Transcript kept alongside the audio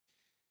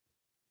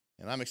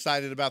And I'm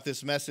excited about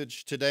this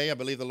message today. I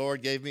believe the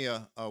Lord gave me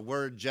a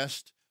word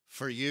just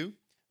for you.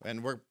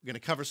 And we're going to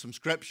cover some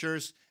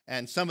scriptures.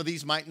 And some of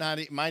these might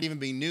even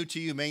be new to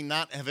you, may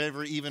not have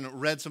ever even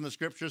read some of the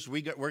scriptures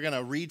we're going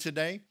to read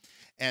today.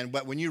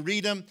 But when you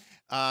read them,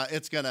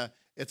 it's going to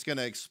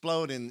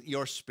explode in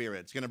your spirit.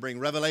 It's going to bring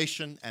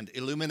revelation and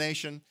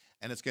illumination,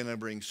 and it's going to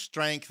bring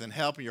strength and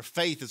help. And your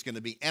faith is going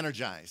to be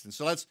energized. And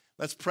so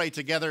let's pray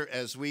together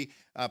as we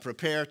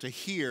prepare to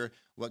hear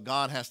what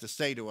God has to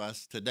say to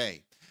us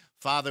today.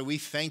 Father, we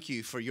thank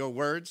you for your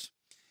words.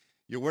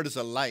 Your word is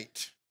a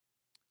light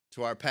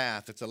to our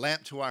path. It's a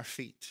lamp to our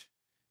feet.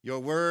 Your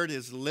word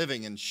is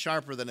living and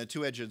sharper than a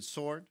two-edged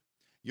sword.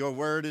 Your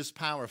word is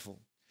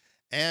powerful.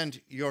 And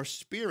your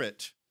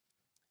spirit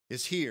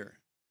is here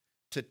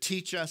to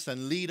teach us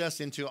and lead us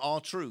into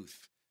all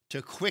truth,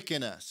 to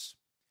quicken us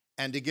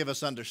and to give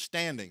us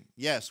understanding.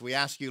 Yes, we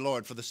ask you,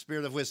 Lord, for the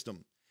spirit of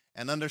wisdom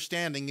and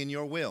understanding in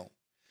your will.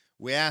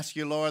 We ask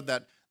you, Lord,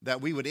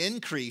 that we would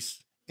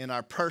increase in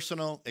our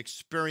personal,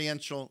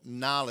 experiential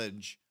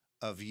knowledge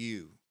of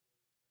you,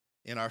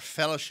 in our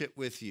fellowship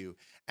with you,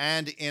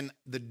 and in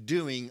the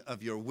doing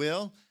of your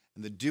will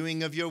and the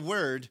doing of your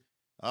word,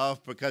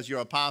 because your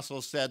apostle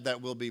said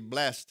that we'll be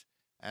blessed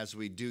as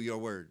we do your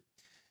word.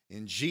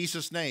 In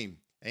Jesus' name,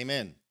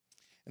 amen.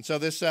 And so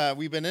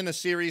we've been in a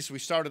series we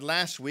started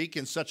last week.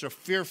 In such a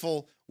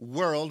fearful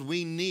world,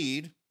 we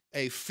need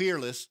a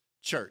fearless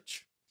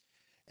church.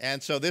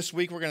 And so this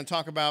week we're going to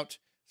talk about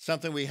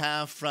something we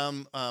have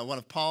from one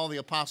of Paul the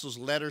Apostle's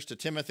letters to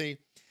Timothy.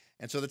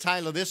 And so the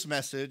title of this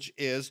message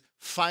is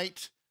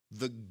Fight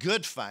the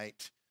Good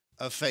Fight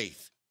of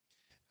Faith.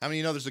 How many of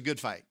you know there's a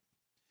good fight?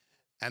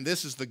 And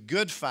this is the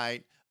good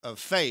fight of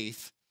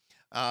faith.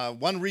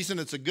 One reason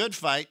it's a good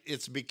fight,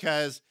 it's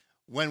because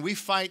when we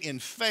fight in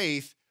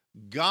faith,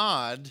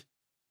 God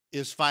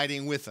is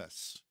fighting with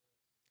us.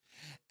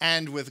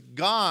 And with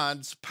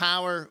God's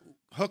power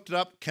hooked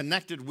up,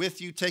 connected with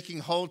you, taking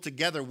hold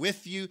together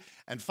with you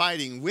and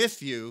fighting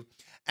with you.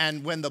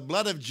 And when the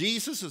blood of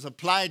Jesus is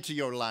applied to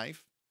your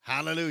life,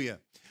 hallelujah,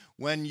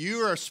 when you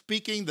are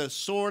speaking the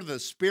sword of the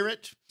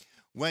Spirit,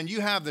 when you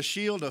have the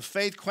shield of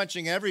faith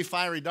quenching every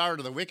fiery dart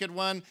of the wicked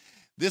one,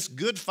 this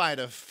good fight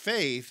of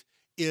faith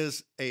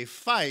is a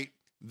fight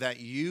that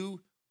you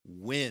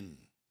win.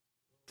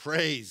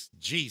 Praise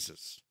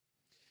Jesus.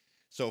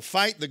 So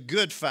fight the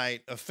good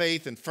fight of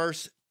faith in 1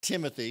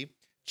 Timothy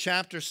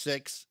chapter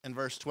 6 and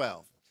verse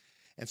 12.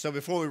 And so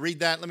before we read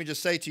that, let me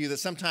just say to you that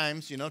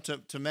sometimes,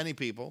 to many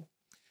people,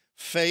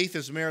 faith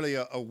is merely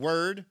a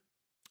word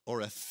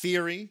or a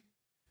theory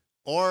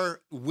or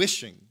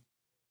wishing,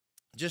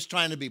 just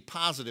trying to be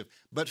positive.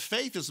 But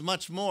faith is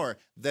much more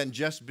than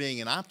just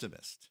being an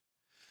optimist.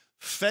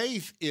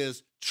 Faith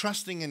is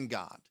trusting in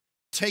God,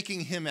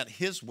 taking him at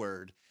his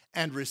word,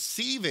 and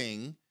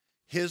receiving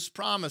his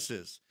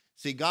promises.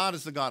 See, God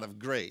is the God of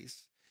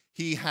grace.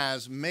 He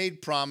has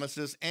made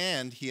promises,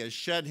 and he has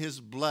shed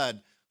his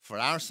blood for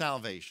our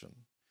salvation.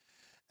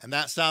 And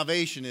that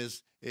salvation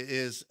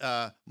is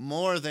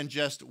more than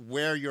just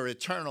where your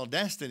eternal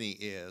destiny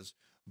is,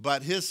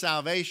 but his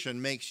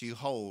salvation makes you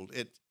whole.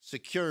 It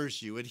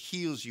secures you. It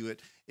heals you.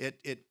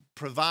 It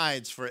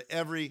provides for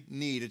every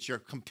need. It's your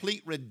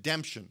complete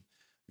redemption,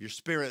 your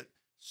spirit,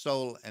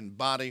 soul, and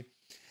body.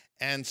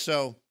 And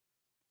so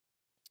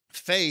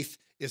faith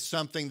is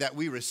something that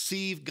we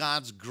receive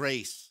God's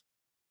grace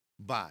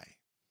by.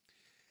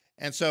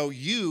 And so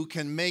you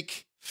can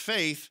make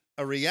faith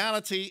a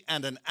reality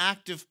and an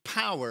active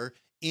power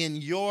in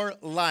your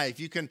life.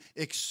 You can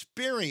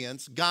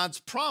experience God's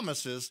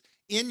promises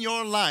in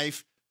your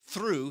life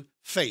through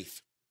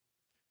faith.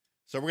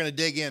 So we're going to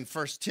dig in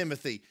 1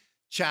 Timothy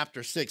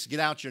chapter 6.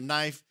 Get out your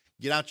knife,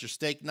 get out your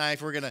steak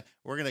knife. We're going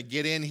to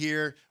get in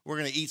here. We're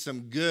going to eat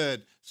some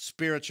good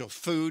spiritual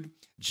food.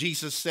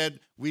 Jesus said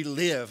we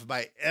live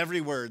by every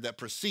word that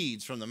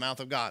proceeds from the mouth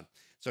of God.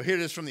 So here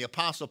it is from the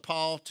Apostle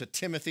Paul to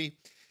Timothy.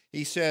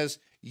 He says,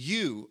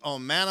 you, O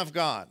man of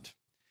God,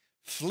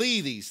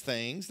 flee these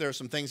things. There are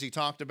some things he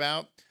talked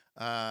about,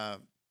 the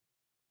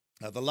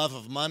love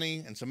of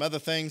money and some other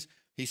things.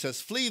 He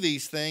says, flee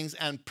these things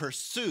and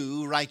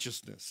pursue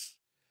righteousness,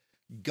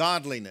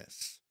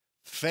 godliness,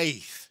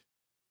 faith,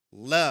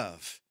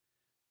 love,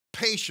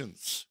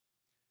 patience,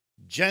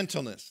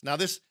 gentleness. Now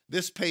this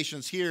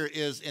patience here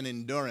is an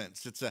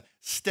endurance. It's a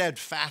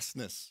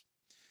steadfastness.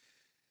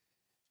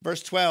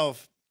 Verse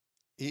 12,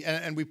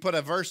 and we put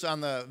a verse on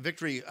the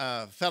Victory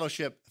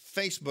Fellowship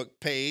Facebook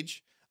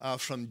page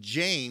from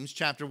James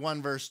chapter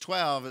 1, verse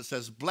 12. It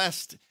says,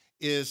 blessed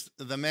is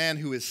the man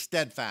who is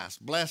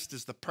steadfast. Blessed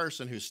is the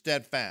person who's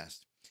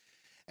steadfast.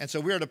 And so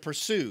we are to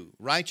pursue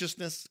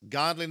righteousness,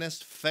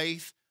 godliness,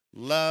 faith,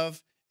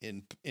 love,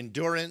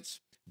 endurance,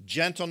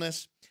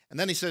 gentleness. And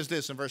then he says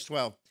this in verse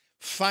 12,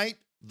 fight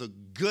the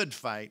good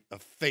fight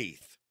of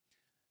faith.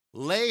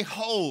 Lay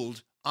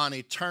hold on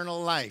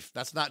eternal life.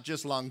 That's not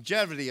just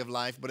longevity of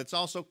life, but it's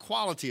also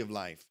quality of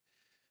life.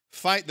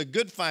 Fight the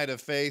good fight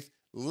of faith.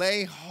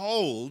 Lay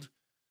hold,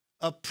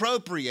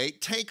 appropriate,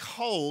 take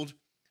hold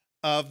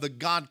of the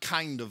God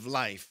kind of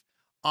life,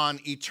 on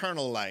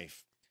eternal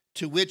life,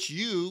 to which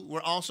you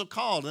were also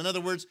called. In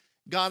other words,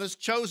 God has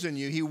chosen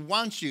you. He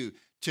wants you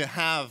to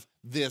have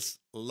this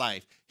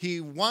life.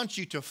 He wants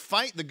you to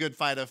fight the good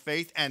fight of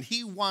faith, and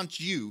he wants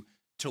you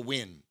to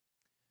win.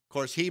 Of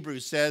course,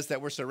 Hebrews says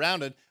that we're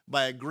surrounded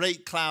by a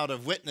great cloud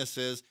of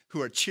witnesses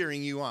who are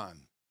cheering you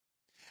on.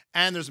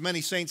 And there's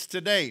many saints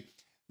today.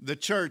 The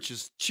church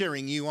is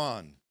cheering you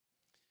on.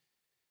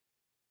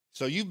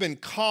 So you've been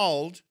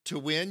called to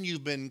win.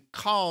 You've been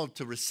called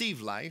to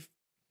receive life.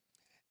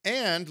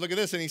 And look at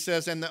this. And he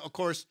says, and of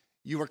course,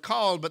 you were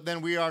called, but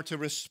then we are to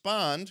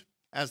respond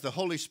as the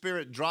Holy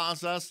Spirit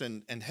draws us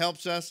and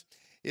helps us.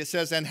 It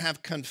says, and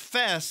have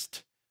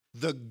confessed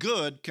the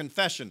good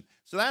confession.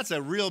 So that's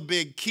a real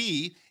big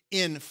key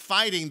in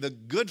fighting the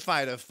good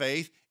fight of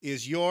faith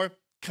is your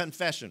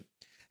confession.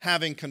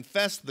 Having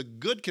confessed the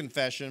good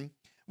confession.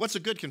 What's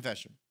a good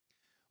confession?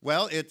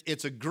 Well,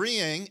 it's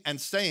agreeing and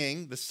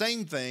saying the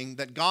same thing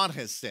that God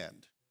has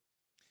said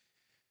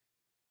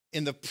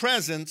in the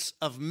presence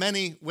of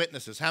many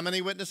witnesses. How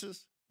many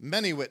witnesses?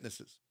 Many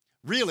witnesses.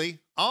 Really,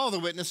 all the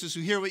witnesses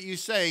who hear what you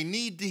say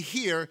need to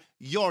hear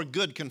your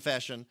good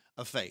confession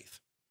of faith.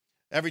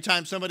 Every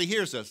time somebody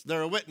hears us,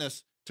 they're a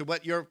witness to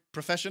what your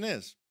profession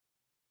is.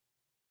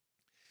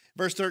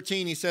 Verse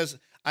 13, he says,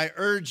 I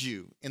urge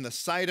you in the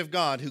sight of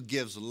God who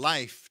gives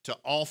life to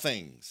all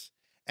things,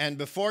 and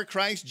before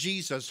Christ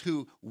Jesus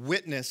who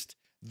witnessed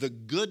the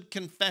good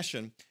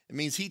confession. It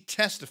means he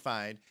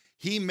testified.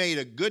 He made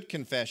a good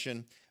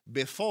confession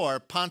before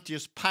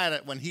Pontius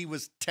Pilate when he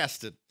was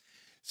tested.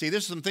 See,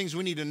 there's some things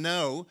we need to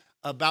know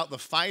about the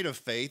fight of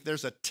faith.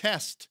 There's a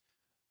test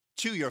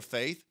to your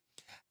faith.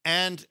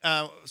 And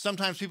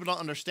sometimes people don't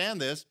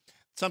understand this.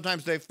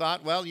 Sometimes they've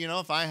thought, well, you know,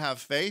 if I have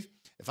faith,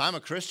 if I'm a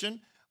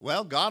Christian,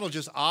 well, God will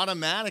just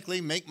automatically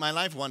make my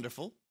life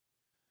wonderful.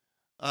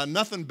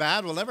 Nothing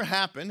bad will ever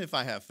happen if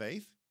I have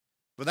faith.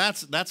 But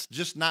that's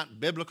just not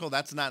biblical.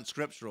 That's not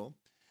scriptural.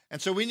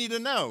 And so we need to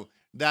know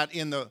that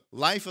in the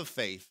life of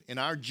faith, in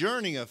our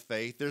journey of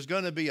faith, there's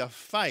going to be a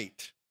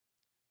fight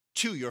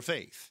to your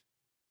faith.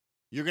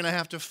 You're going to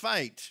have to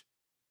fight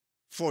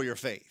for your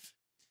faith.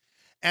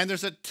 And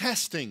there's a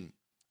testing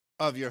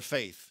of your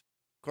faith.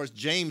 Of course,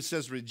 James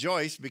says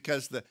rejoice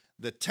because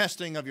the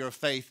testing of your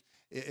faith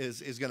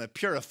is going to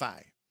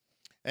purify.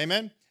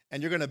 Amen?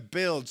 And you're going to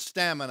build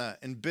stamina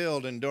and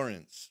build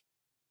endurance.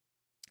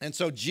 And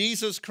so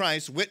Jesus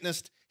Christ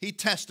witnessed, he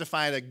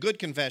testified a good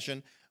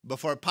confession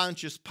before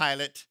Pontius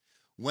Pilate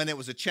when it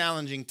was a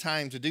challenging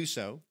time to do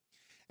so.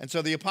 And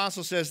so the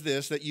apostle says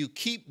this, that you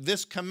keep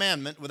this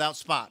commandment without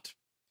spot,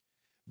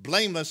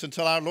 blameless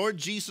until our Lord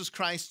Jesus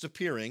Christ's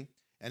appearing,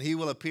 and he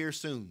will appear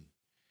soon,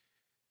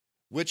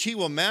 which he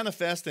will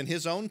manifest in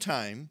his own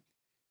time,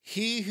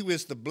 he who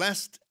is the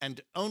blessed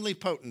and only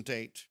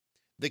potentate,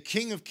 the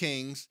King of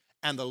kings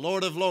and the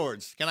Lord of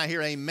lords. Can I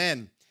hear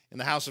amen in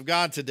the house of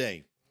God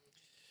today?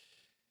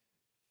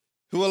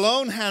 Who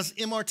alone has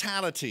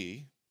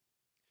immortality,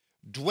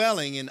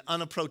 dwelling in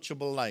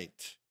unapproachable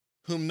light,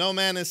 whom no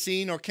man has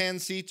seen or can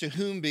see, to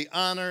whom be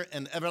honor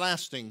and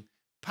everlasting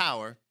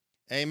power.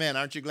 Amen.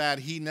 Aren't you glad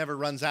he never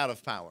runs out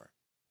of power?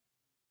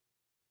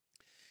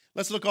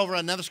 Let's look over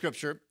another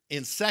scripture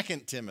in 2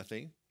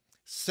 Timothy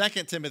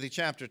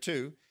chapter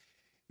 2.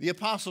 The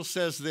apostle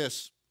says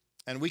this,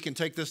 and we can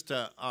take this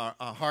to our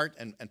heart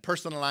and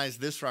personalize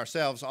this for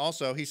ourselves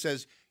also. He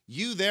says,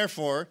 you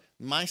therefore,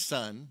 my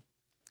son,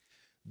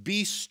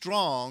 be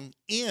strong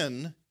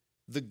in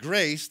the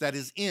grace that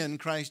is in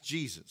Christ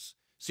Jesus.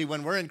 See,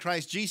 when we're in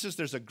Christ Jesus,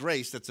 there's a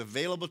grace that's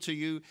available to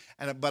you.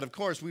 But of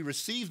course, we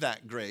receive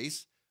that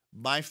grace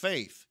by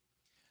faith.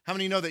 How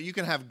many know that you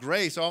can have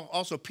grace?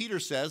 Also, Peter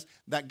says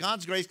that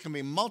God's grace can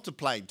be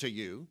multiplied to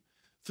you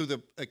through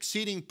the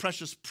exceeding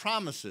precious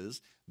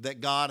promises that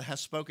God has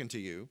spoken to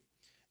you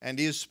and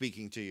is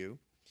speaking to you.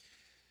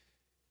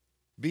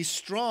 Be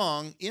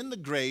strong in the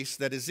grace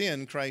that is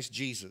in Christ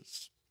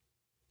Jesus.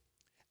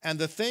 And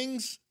the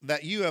things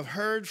that you have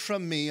heard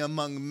from me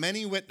among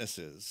many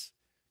witnesses,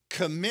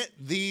 commit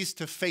these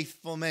to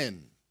faithful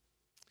men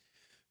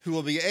who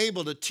will be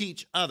able to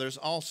teach others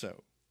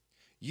also.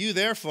 You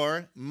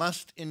therefore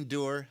must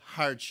endure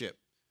hardship.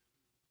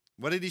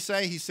 What did he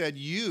say? He said,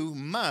 you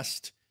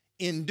must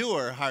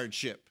endure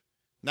hardship.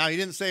 Now, he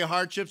didn't say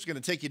hardship's going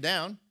to take you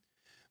down,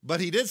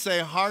 but he did say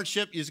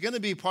hardship is going to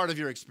be part of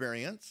your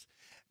experience.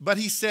 But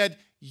he said,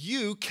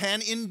 you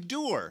can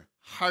endure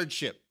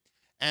hardship.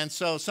 And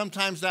so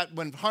sometimes that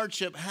when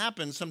hardship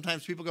happens,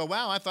 sometimes people go,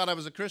 wow, I thought I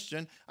was a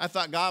Christian. I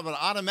thought God would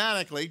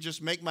automatically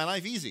just make my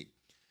life easy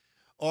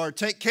or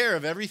take care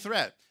of every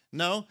threat.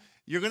 No,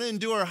 you're going to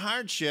endure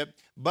hardship,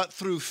 but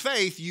through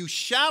faith you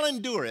shall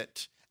endure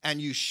it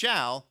and you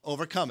shall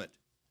overcome it.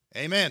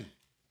 Amen.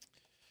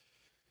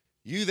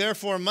 You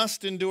therefore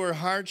must endure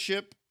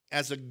hardship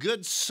as a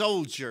good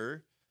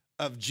soldier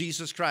of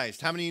Jesus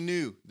Christ. How many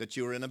knew that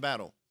you were in a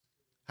battle?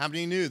 How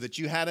many knew that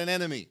you had an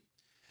enemy?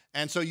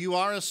 And so you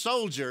are a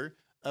soldier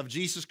of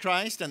Jesus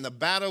Christ, and the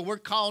battle we're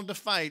called to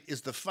fight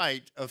is the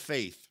fight of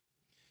faith.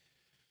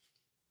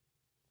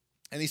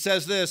 And he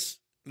says this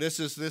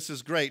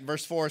is great.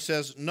 Verse 4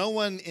 says, no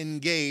one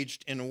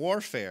engaged in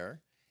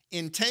warfare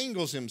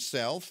entangles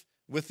himself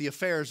with the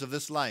affairs of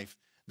this life.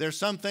 There's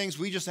some things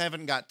we just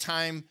haven't got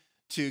time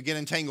to get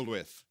entangled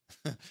with.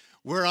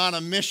 We're on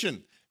a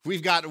mission.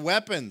 We've got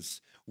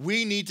weapons.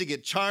 We need to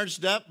get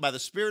charged up by the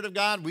Spirit of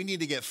God. We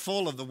need to get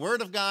full of the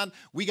Word of God.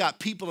 We got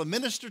people to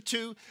minister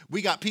to.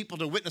 We got people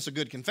to witness a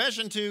good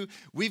confession to.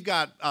 We've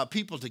got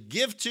people to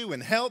give to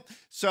and help.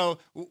 So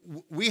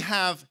we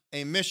have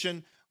a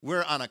mission.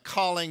 We're on a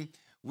calling.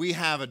 We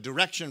have a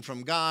direction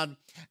from God.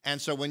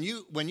 And so when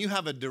you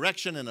have a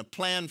direction and a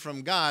plan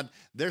from God,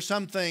 there's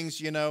some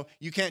things,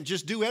 you can't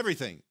just do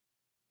everything.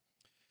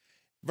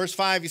 Verse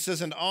 5, he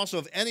says, and also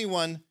if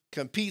anyone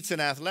competes in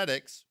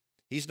athletics,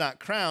 he's not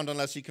crowned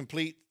unless he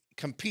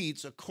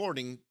competes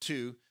according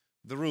to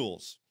the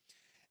rules.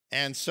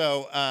 And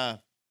so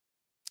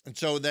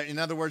that, in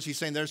other words, he's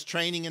saying there's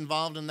training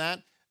involved in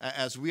that.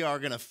 As we are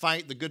going to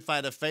fight the good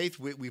fight of faith,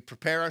 we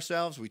prepare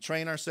ourselves, we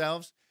train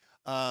ourselves,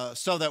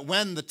 so that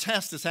when the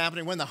test is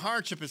happening, when the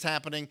hardship is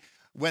happening,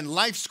 when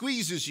life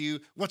squeezes you,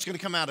 what's going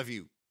to come out of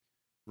you?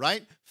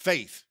 Right?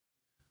 Faith.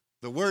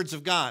 The words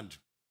of God.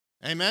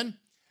 Amen?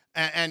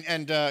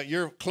 And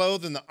you're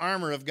clothed in the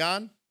armor of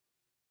God.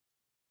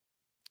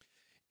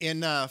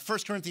 In 1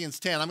 Corinthians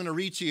 10, I'm going to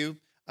read to you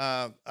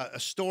a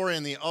story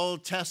in the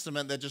Old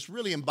Testament that just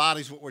really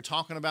embodies what we're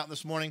talking about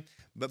this morning.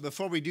 But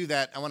before we do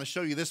that, I want to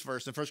show you this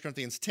verse in 1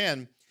 Corinthians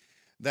 10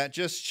 that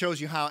just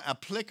shows you how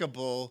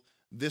applicable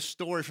this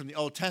story from the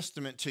Old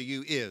Testament to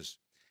you is.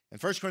 In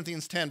 1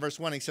 Corinthians 10, verse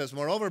 1, he says,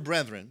 moreover,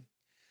 brethren,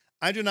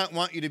 I do not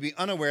want you to be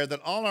unaware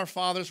that all our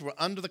fathers were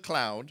under the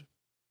cloud,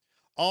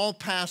 all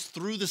passed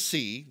through the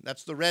sea,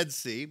 that's the Red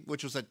Sea,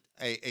 which was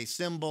a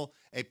symbol,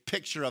 a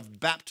picture of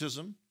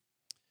baptism.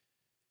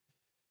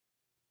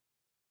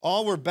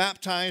 All were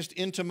baptized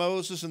into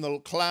Moses in the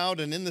cloud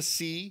and in the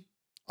sea.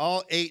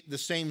 All ate the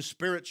same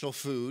spiritual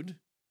food,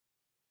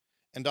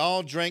 and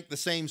all drank the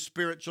same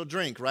spiritual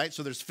drink, right?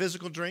 So there's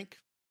physical drink,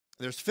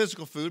 there's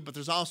physical food, but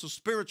there's also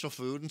spiritual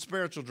food and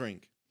spiritual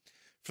drink.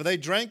 For they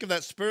drank of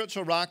that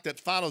spiritual rock that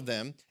followed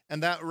them,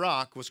 and that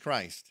rock was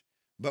Christ.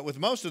 But with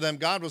most of them,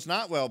 God was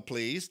not well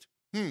pleased.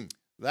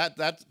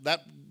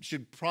 That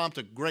should prompt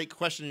a great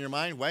question in your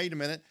mind. Wait a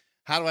minute.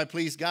 How do I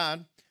please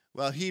God?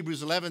 Well,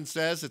 Hebrews 11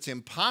 says it's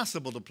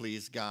impossible to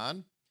please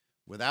God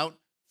without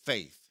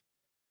faith.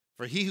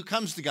 For he who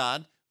comes to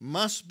God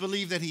must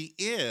believe that he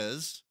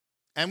is,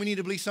 and we need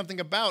to believe something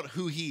about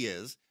who he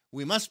is.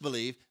 We must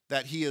believe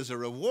that he is a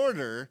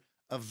rewarder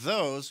of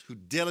those who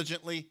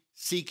diligently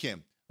seek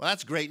him. Well,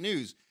 that's great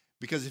news,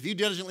 because if you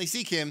diligently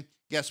seek him,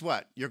 guess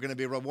what? You're going to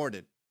be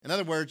rewarded. In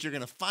other words, you're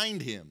going to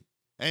find him.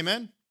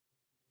 Amen?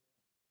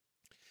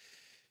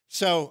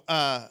 So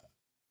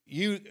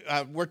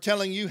we're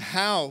telling you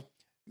how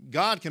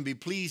God can be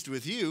pleased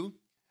with you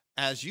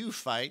as you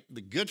fight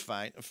the good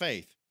fight of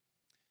faith.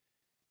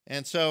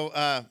 And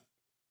so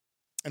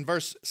in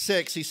verse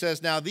 6, he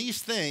says, now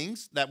these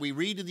things that we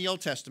read in the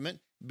Old Testament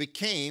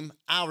became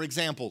our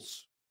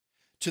examples,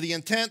 to the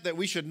intent that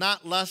we should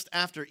not lust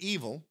after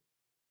evil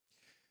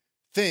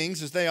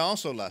things as they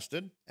also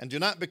lusted, and do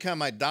not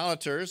become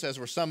idolaters as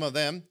were some of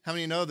them. How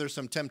many know there's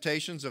some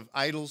temptations of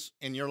idols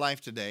in your life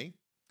today?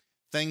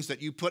 Things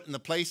that you put in the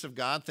place of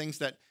God, things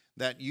that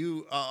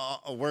you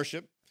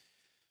worship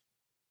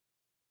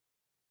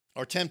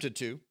or tempted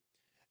to,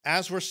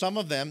 as were some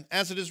of them.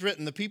 As it is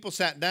written, the people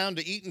sat down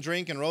to eat and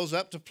drink and rose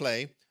up to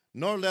play,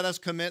 nor let us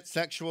commit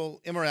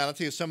sexual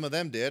immorality as some of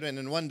them did, and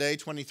in one day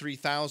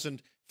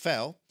 23,000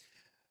 fell.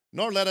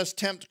 Nor let us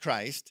tempt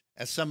Christ,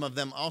 as some of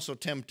them also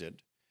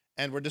tempted,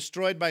 and were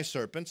destroyed by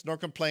serpents, nor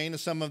complain,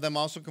 as some of them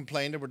also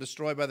complained and were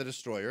destroyed by the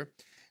destroyer.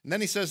 And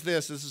then he says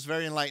this is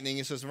very enlightening.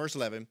 He says in verse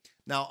 11,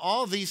 now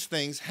all these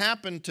things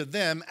happened to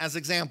them as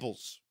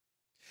examples,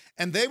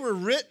 and they were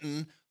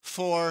written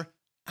for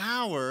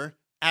our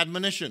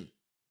admonition.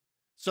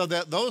 So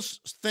that those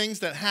things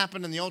that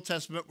happened in the Old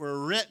Testament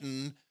were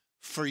written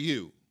for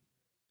you.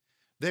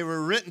 They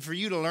were written for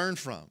you to learn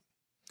from.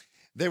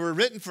 They were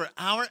written for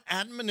our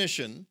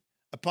admonition,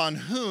 upon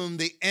whom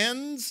the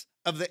ends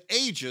of the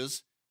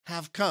ages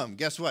have come.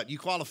 Guess what? You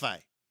qualify.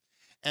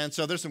 And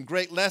so there's some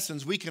great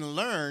lessons we can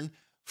learn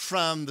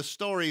from the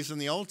stories in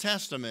the Old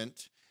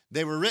Testament.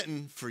 They were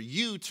written for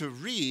you to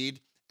read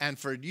and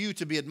for you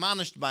to be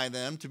admonished by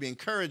them, to be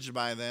encouraged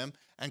by them,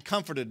 and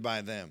comforted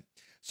by them.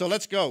 So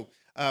let's go.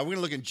 We're going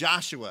to look in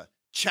Joshua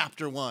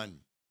chapter 1.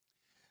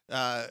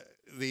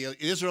 The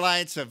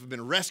Israelites have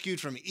been rescued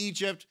from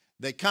Egypt.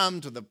 They come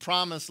to the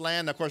promised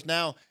land. Of course,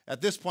 now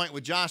at this point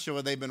with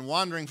Joshua, they've been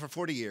wandering for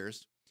 40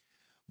 years.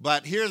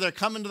 But here they're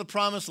coming to the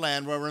promised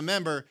land where,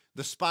 remember,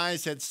 the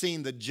spies had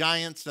seen the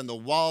giants and the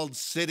walled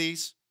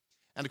cities.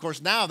 And of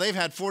course, now they've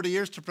had 40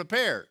 years to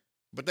prepare.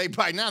 But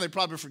by now they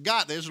probably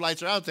forgot the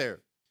Israelites are out there.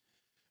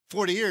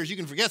 40 years, you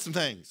can forget some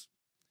things.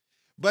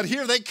 But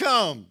here they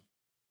come.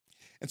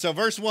 And so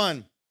verse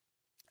 1,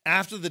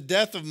 after the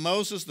death of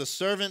Moses, the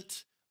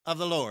servant of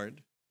the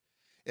Lord,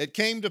 it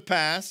came to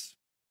pass.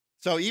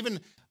 So even,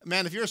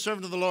 man, if you're a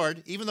servant of the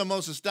Lord, even though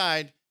Moses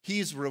died,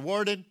 he's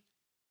rewarded.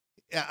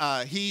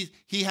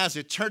 He has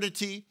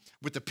eternity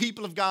with the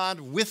people of God,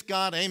 with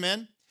God,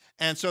 amen.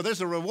 And so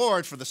there's a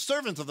reward for the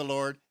servants of the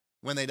Lord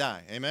when they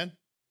die. Amen?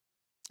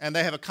 And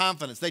they have a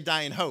confidence. They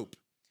die in hope,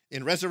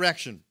 in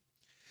resurrection.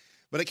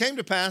 But it came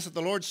to pass that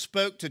the Lord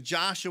spoke to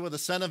Joshua the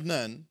son of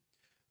Nun,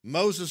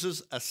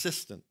 Moses'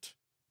 assistant,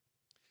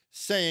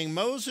 saying,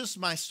 Moses,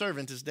 my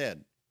servant, is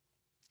dead.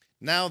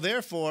 Now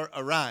therefore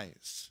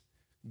arise,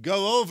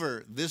 go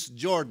over this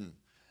Jordan.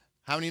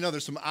 How many know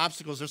there's some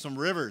obstacles, there's some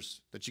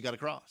rivers that you got to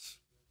cross?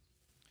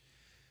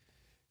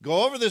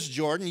 Go over this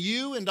Jordan,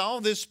 you and all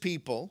this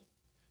people,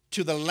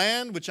 to the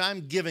land which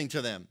I'm giving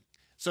to them.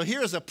 So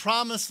here is a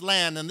promised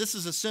land, and this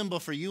is a symbol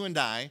for you and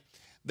I.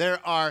 There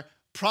are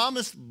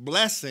promised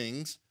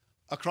blessings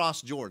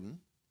across Jordan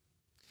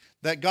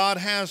that God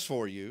has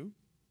for you.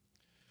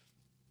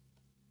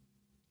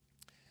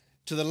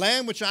 To the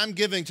land which I'm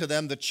giving to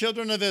them, the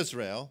children of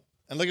Israel.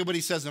 And look at what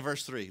he says in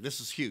verse 3. This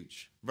is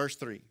huge. Verse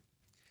 3.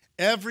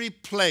 Every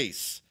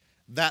place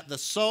that the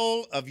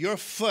sole of your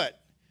foot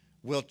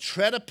will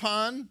tread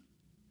upon,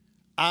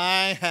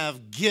 I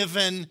have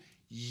given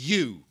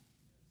you.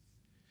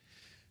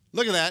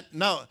 Look at that.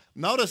 No,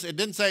 notice it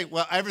didn't say,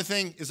 well,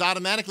 everything is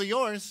automatically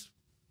yours.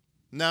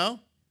 No.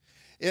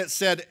 It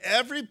said,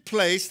 every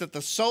place that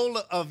the sole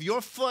of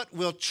your foot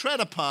will tread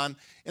upon.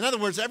 In other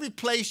words, every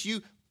place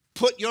you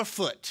put your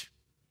foot.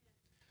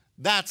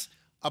 That's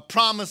a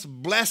promised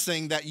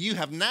blessing that you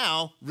have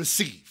now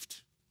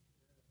received.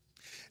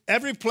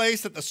 Every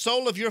place that the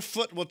sole of your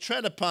foot will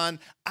tread upon,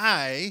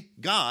 I,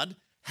 God,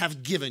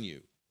 have given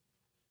you.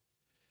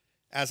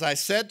 As I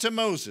said to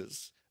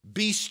Moses,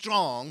 be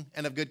strong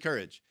and of good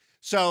courage.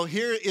 So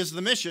here is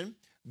the mission.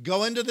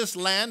 Go into this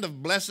land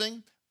of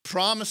blessing,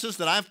 promises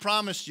that I've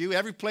promised you.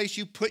 Every place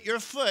you put your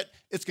foot,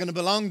 it's going to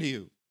belong to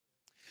you.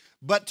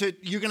 But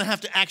you're going to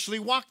have to actually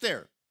walk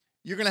there.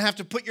 You're going to have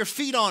to put your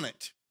feet on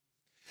it.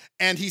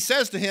 And he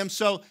says to him,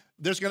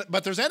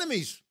 but there's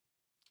enemies.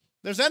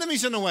 There's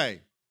enemies in the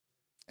way.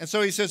 And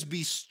so he says,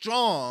 be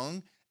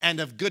strong and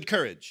of good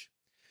courage.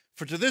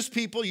 For to this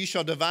people you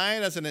shall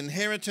divide as an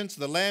inheritance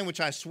the land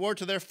which I swore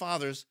to their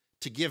fathers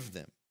to give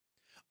them.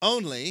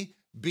 Only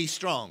be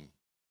strong.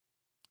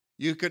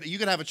 You could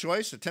have a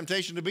choice, a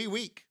temptation to be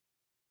weak.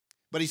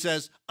 But he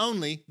says,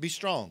 only be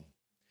strong.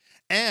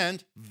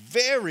 And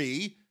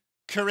very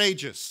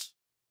courageous.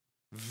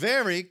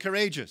 Very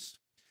courageous.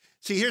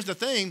 See, here's the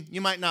thing. You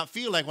might not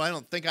feel like, well, I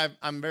don't think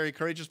I'm a very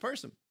courageous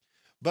person.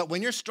 But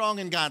when you're strong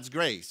in God's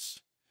grace,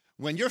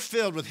 when you're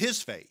filled with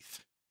his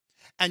faith,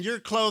 and you're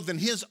clothed in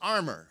his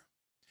armor,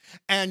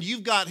 and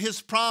you've got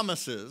his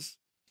promises,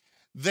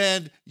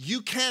 then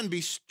you can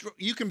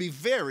be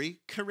very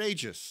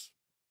courageous.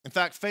 In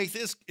fact,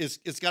 faith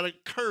it's got a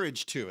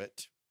courage to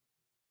it.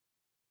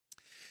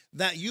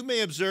 That you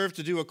may observe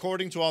to do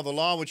according to all the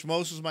law which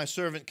Moses my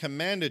servant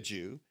commanded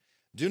you.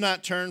 Do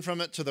not turn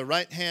from it to the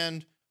right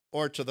hand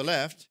or to the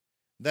left,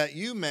 that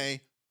you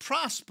may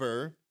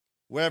prosper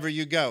wherever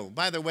you go.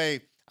 By the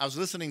way, I was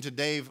listening to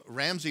Dave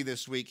Ramsey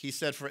this week. He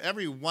said for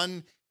every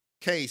one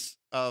case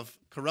of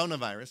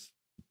coronavirus,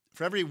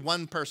 for every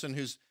one person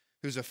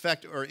who's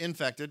affected or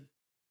infected,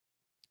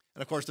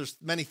 and of course there's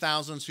many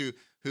thousands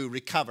who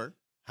recover,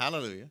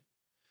 hallelujah.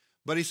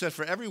 But he said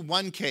for every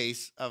one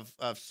case of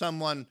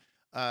someone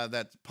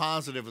that's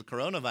positive with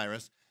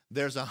coronavirus,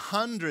 there's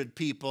 100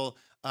 people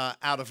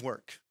out of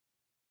work.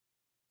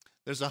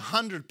 There's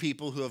 100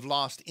 people who have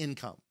lost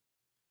income.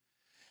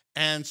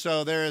 And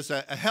so there is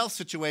a health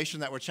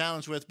situation that we're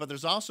challenged with, but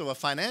there's also a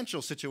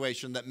financial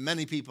situation that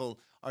many people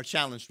are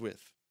challenged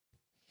with.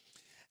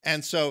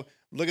 And so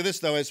look at this,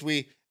 though, as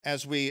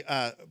we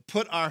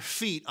put our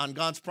feet on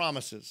God's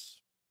promises,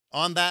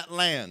 on that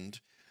land,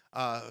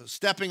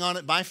 stepping on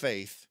it by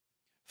faith,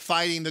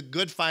 fighting the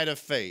good fight of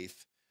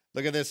faith.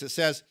 Look at this. It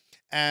says,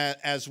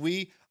 as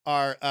we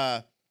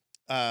are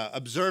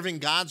observing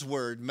God's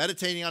word,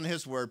 meditating on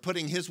his word,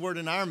 putting his word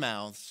in our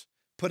mouths,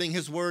 putting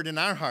his word in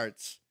our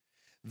hearts,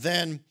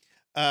 then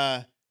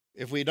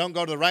if we don't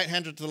go to the right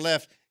hand or to the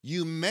left,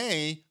 you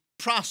may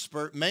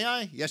prosper. May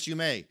I? Yes, you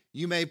may.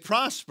 You may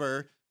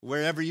prosper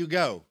wherever you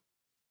go.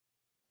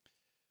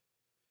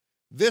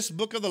 This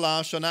book of the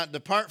law shall not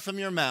depart from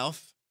your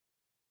mouth.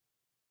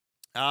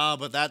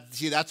 But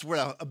that's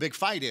where a big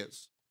fight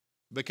is.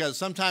 Because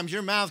sometimes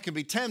your mouth can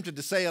be tempted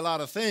to say a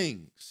lot of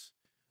things.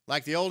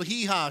 Like the old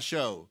hee-haw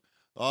show.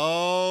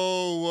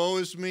 Oh, woe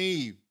is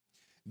me.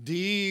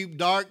 Deep,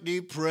 dark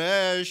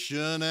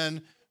depression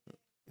and,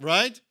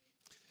 right?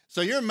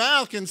 So your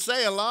mouth can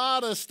say a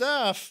lot of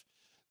stuff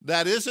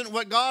that isn't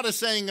what God is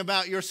saying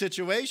about your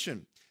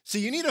situation. So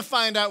you need to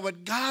find out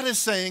what God is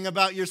saying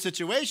about your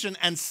situation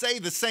and say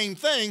the same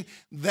thing.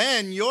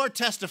 Then you're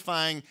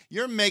testifying,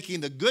 you're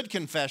making the good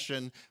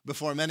confession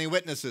before many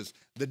witnesses.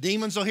 The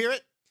demons will hear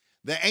it,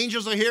 the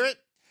angels will hear it,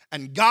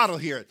 and God will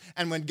hear it.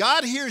 And when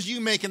God hears you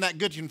making that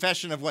good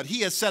confession of what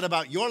he has said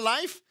about your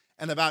life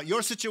and about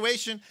your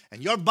situation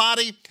and your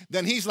body,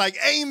 then he's like,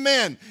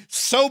 amen,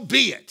 so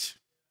be it.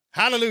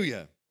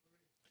 Hallelujah.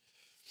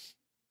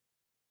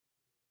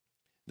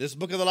 This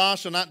book of the law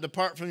shall not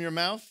depart from your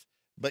mouth,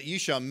 but you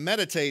shall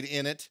meditate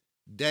in it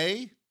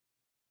day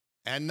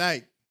and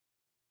night.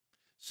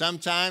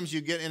 Sometimes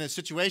you get in a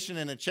situation,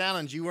 in a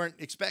challenge you weren't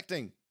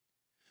expecting.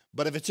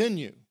 But if it's in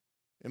you,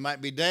 it might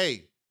be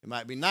day, it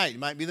might be night, it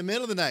might be the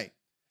middle of the night.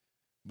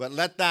 But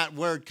let that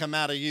word come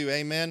out of you,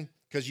 amen?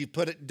 Because you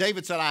put it,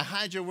 David said, I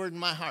hide your word in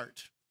my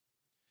heart.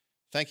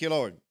 Thank you,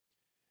 Lord.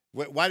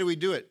 Why do we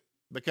do it?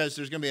 Because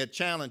there's going to be a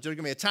challenge. There's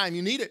going to be a time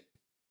you need it.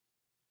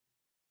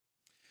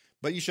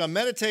 But you shall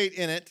meditate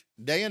in it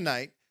day and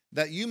night,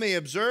 that you may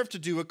observe to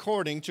do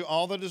according to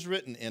all that is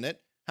written in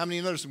it. How many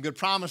of you know there's some good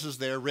promises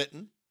there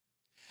written?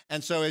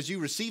 And so as you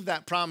receive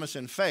that promise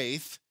in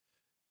faith,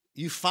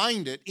 you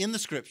find it in the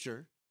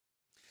scripture,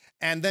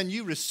 and then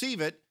you receive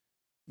it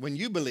when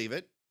you believe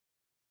it,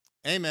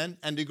 amen,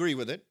 and agree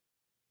with it.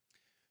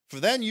 For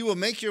then you will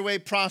make your way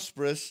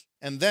prosperous,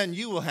 and then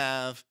you will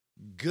have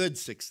good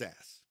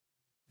success.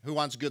 Who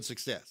wants good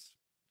success?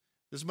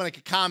 Just make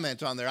a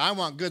comment on there. I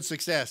want good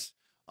success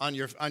on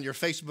your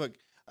Facebook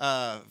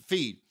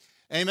feed.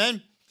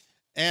 Amen?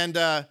 And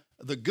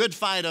the good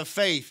fight of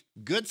faith,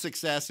 good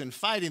success in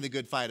fighting the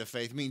good fight of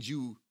faith means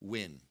you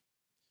win.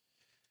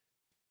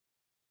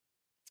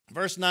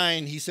 Verse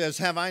 9, he says,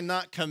 have I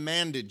not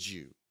commanded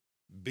you?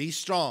 Be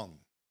strong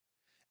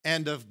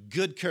and of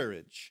good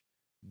courage.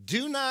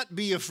 Do not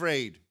be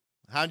afraid.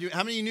 How many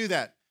of you knew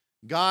that?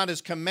 God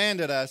has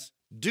commanded us,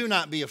 do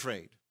not be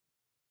afraid.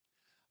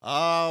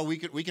 Oh, we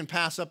can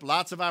pass up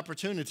lots of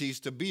opportunities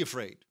to be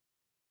afraid.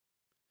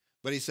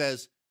 But he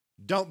says,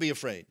 don't be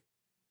afraid,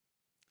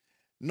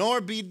 nor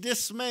be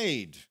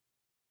dismayed,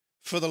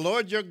 for the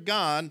Lord your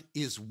God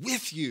is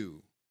with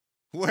you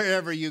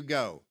wherever you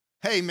go.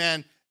 Hey,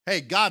 man,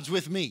 hey, God's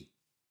with me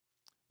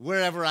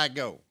wherever I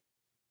go.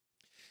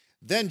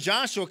 Then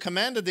Joshua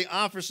commanded the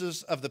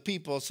officers of the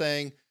people,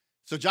 saying,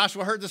 so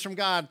Joshua heard this from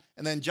God,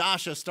 and then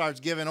Joshua starts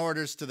giving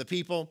orders to the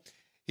people.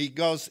 He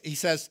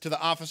says to the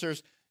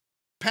officers,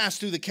 pass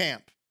through the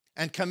camp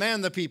and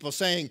command the people,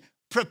 saying,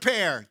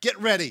 prepare, get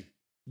ready,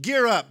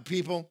 gear up,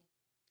 people.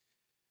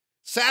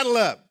 Saddle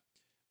up,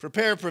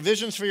 prepare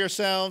provisions for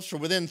yourselves, for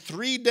within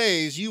 3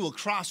 days you will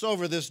cross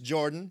over this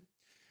Jordan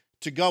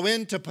to go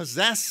in to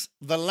possess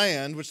the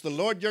land which the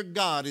Lord your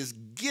God is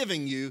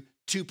giving you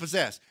to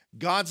possess.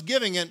 God's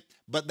giving it,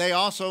 but they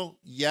also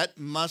yet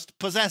must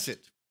possess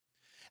it.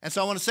 And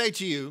so I want to say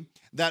to you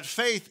that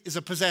faith is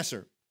a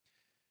possessor.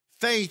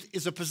 Faith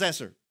is a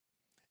possessor.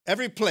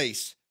 Every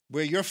place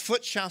where your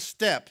foot shall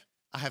step,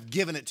 I have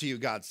given it to you,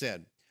 God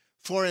said,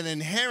 for an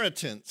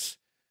inheritance.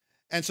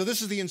 And so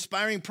this is the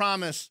inspiring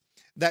promise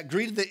that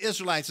greeted the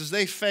Israelites as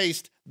they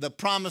faced the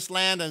promised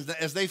land,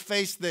 as they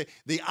faced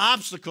the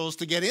obstacles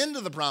to get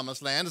into the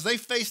promised land, as they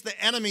faced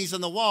the enemies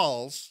and the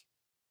walls.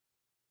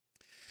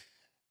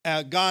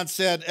 God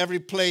said, every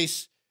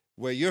place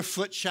where your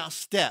foot shall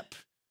step,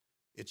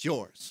 it's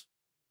yours.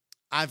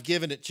 I've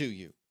given it to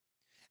you.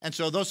 And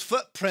so those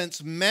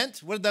footprints meant,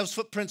 what did those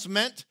footprints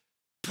meant?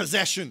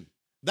 Possession.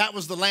 That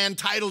was the land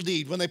title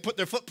deed. When they put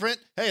their footprint,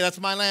 hey, that's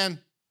my land.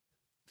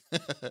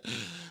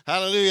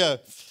 Hallelujah.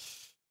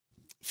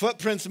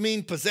 Footprints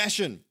mean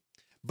possession,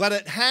 but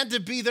it had to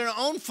be their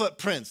own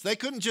footprints. They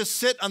couldn't just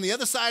sit on the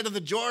other side of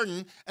the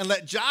Jordan and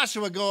let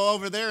Joshua go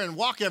over there and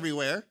walk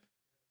everywhere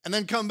and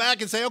then come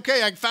back and say,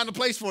 okay, I found a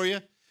place for you.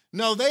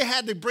 No, they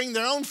had to bring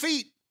their own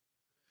feet.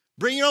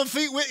 Bring your own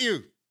feet with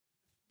you.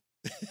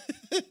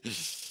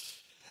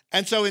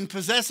 And so in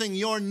possessing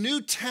your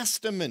New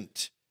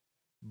Testament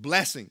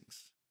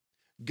blessings,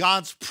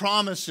 God's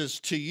promises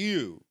to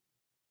you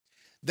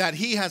that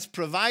he has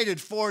provided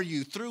for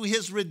you through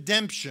his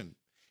redemption.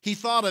 He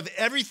thought of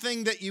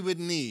everything that you would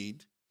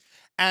need,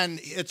 and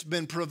it's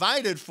been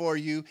provided for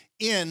you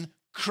in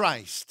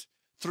Christ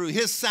through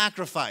his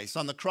sacrifice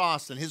on the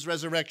cross and his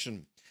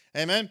resurrection.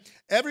 Amen?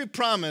 Every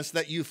promise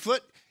that you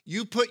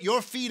put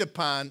your feet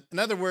upon, in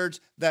other words,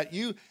 that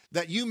you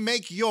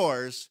make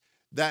yours,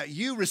 that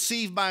you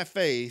receive by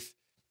faith,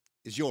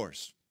 is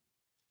yours.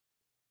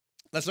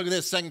 Let's look at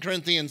this, 2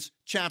 Corinthians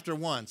chapter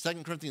 1. 2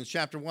 Corinthians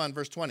chapter 1,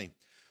 verse 20.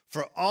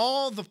 For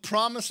all the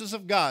promises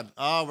of God,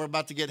 oh, we're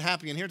about to get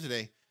happy in here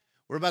today.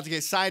 We're about to get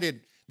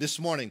excited this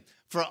morning.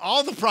 For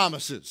all the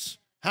promises,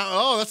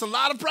 that's a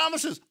lot of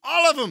promises,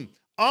 all of them.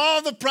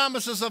 All the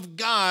promises of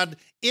God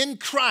in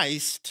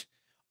Christ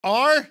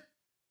are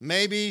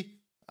maybe,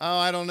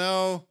 I don't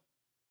know,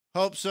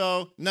 hope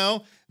so.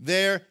 No,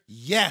 they're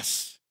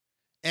yes.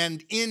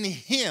 And in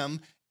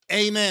him,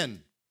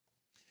 amen.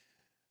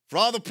 For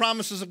all the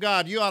promises of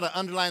God, you ought to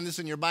underline this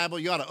in your Bible.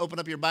 You ought to open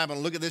up your Bible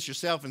and look at this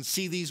yourself and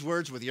see these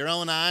words with your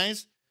own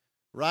eyes,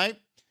 right?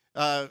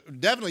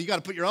 Definitely, you got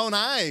to put your own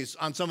eyes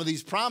on some of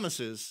these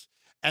promises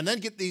and then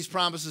get these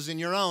promises in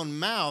your own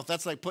mouth.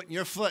 That's like putting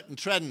your foot and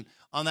treading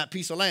on that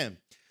piece of land.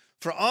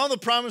 For all the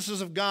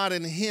promises of God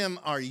in him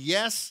are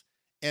yes,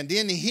 and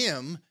in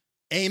him,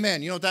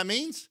 amen. You know what that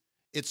means?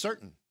 It's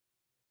certain.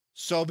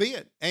 So be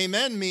it.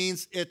 Amen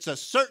means it's a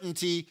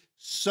certainty,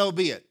 so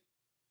be it.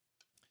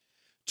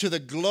 To the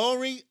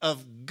glory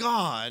of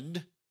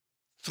God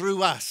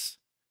through us.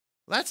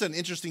 That's an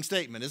interesting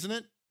statement, isn't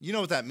it? You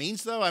know what that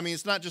means, though? I mean,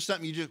 it's not just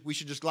something we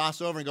should just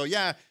gloss over and go,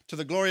 yeah, to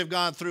the glory of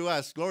God through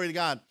us. Glory to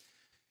God.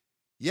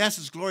 Yes,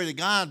 it's glory to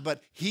God,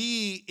 but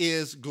he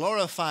is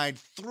glorified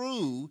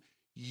through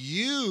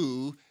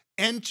you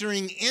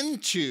entering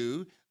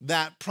into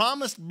that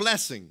promised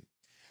blessing.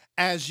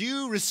 As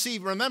you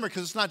receive, remember,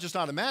 because it's not just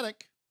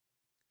automatic,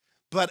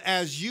 but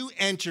as you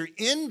enter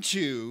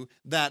into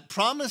that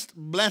promised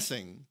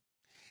blessing,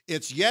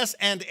 it's yes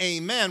and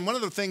amen. One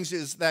of the things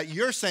is that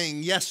you're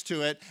saying yes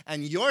to it,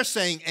 and you're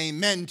saying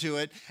amen to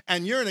it,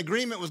 and you're in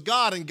agreement with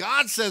God, and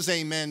God says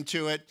amen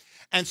to it.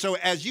 And so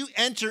as you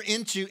enter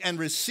into and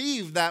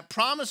receive that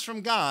promise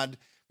from God,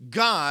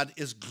 God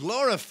is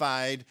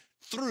glorified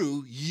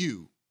through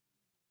you.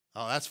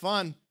 Oh, that's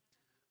fun.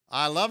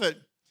 I love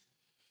it.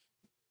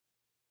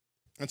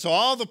 And so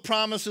all the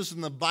promises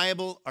in the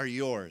Bible are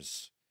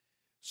yours.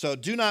 So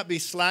do not be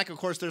slack. Of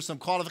course, there's some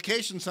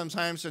qualifications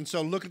sometimes, and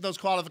so look at those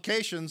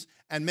qualifications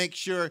and make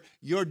sure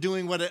you're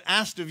doing what it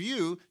asked of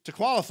you to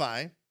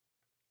qualify.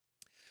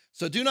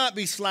 So do not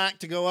be slack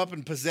to go up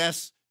and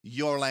possess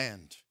your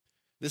land.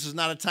 This is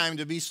not a time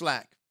to be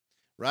slack,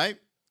 right?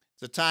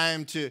 It's a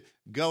time to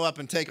go up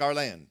and take our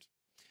land.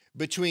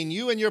 Between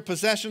you and your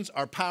possessions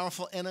are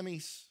powerful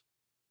enemies,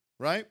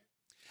 right?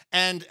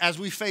 And as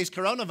we face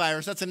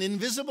coronavirus, that's an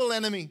invisible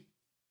enemy.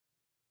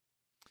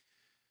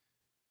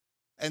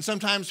 And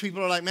sometimes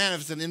people are like, man, if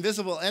it's an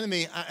invisible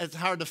enemy, it's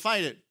hard to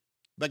fight it.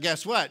 But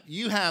guess what?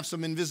 You have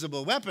some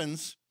invisible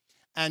weapons,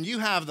 and you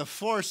have the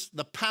force,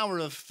 the power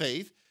of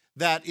faith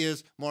that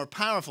is more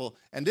powerful,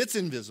 and it's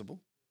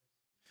invisible.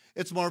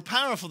 It's more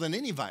powerful than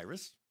any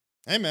virus.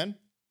 Amen.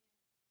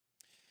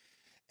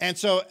 And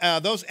so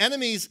those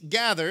enemies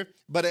gather,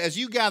 but as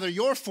you gather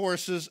your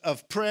forces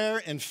of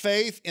prayer and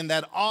faith in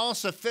that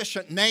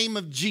all-sufficient name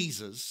of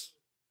Jesus,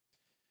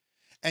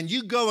 and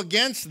you go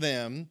against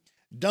them,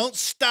 don't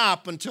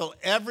stop until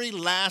every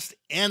last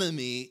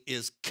enemy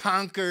is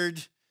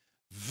conquered,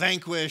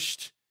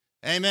 vanquished.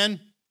 Amen?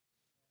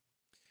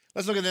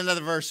 Let's look at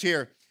another verse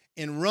here.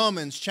 In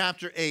Romans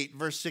chapter 8,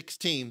 verse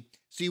 16.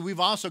 See, we've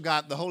also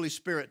got the Holy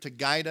Spirit to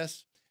guide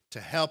us, to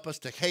help us,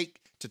 to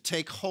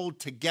take hold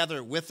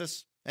together with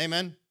us.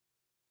 Amen?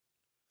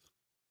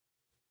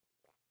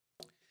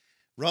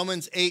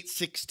 Romans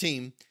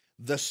 8:16.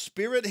 The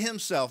Spirit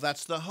himself,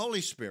 that's the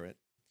Holy Spirit,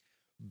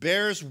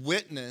 bears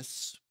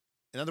witness.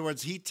 In other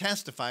words, he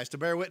testifies. To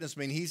bear witness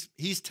means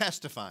he's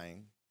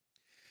testifying.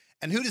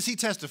 And who does he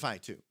testify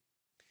to?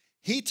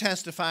 He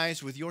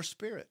testifies with your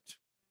spirit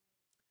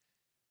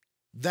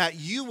that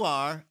you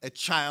are a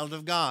child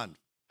of God.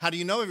 How do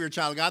you know if you're a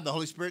child of God? The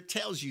Holy Spirit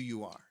tells you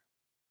you are.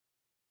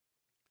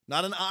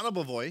 Not an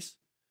audible voice,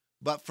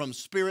 but from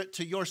spirit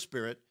to your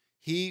spirit,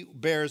 he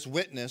bears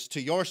witness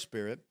to your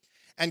spirit.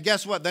 And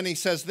guess what? Then he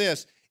says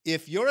this,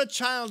 if you're a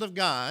child of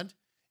God,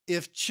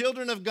 if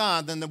children of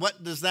God, then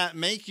what does that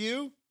make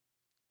you?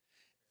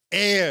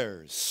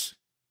 Heirs.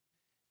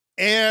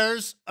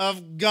 Heirs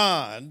of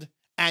God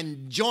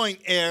and joint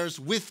heirs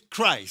with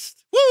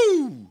Christ.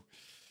 Woo!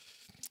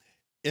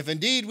 If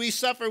indeed we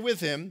suffer with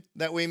him,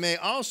 that we may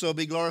also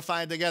be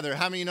glorified together.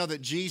 How many know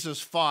that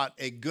Jesus fought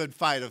a good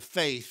fight of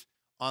faith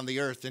on the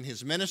earth in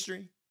his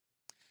ministry?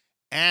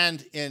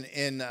 And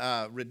in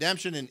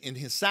redemption, in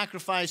his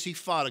sacrifice, he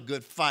fought a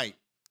good fight.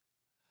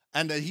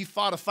 And he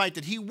fought a fight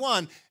that he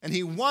won, and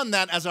he won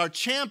that as our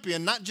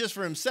champion, not just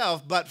for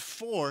himself, but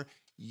for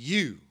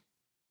you.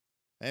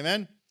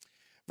 Amen?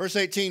 Verse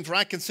 18, for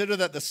I consider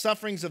that the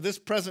sufferings of this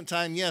present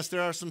time, yes,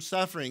 there are some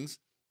sufferings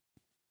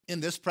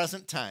in this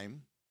present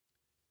time,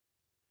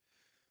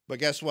 but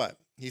guess what?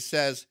 He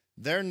says,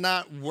 they're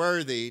not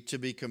worthy to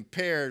be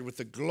compared with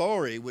the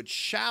glory which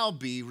shall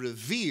be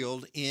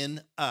revealed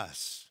in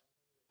us.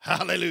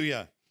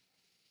 Hallelujah.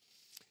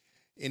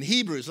 In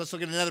Hebrews, let's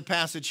look at another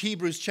passage,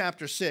 Hebrews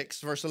chapter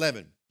 6, verse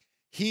 11.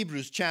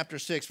 Hebrews chapter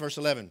 6, verse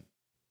 11.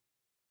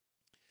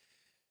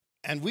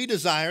 And we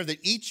desire that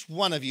each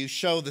one of you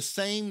show the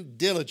same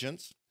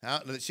diligence.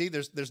 See,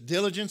 there's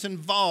diligence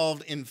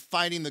involved in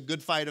fighting the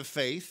good fight of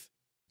faith.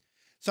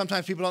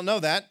 Sometimes people don't know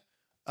that.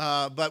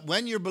 But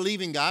when you're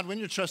believing God, when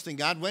you're trusting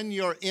God, when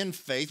you're in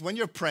faith, when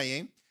you're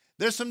praying,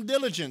 there's some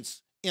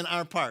diligence in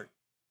our part.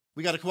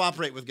 We got to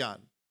cooperate with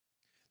God.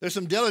 There's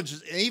some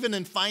diligence even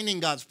in finding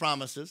God's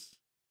promises.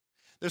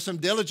 There's some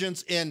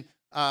diligence in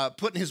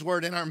putting his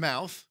word in our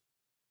mouth.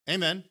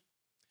 Amen.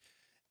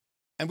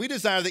 And we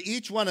desire that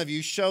each one of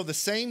you show the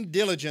same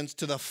diligence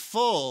to the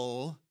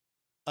full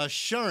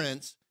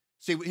assurance.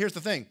 See, here's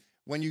the thing.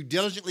 When you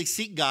diligently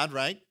seek God,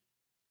 right,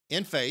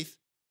 in faith,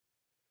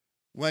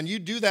 when you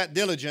do that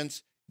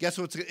diligence, guess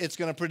what it's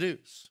going to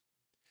produce?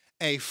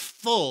 A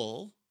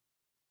full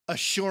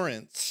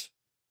assurance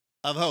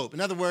of hope.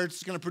 In other words,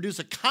 it's going to produce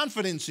a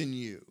confidence in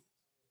you.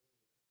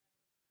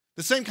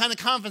 The same kind of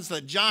confidence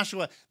that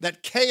Joshua,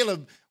 that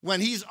Caleb,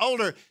 when he's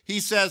older, he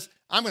says,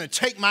 I'm going to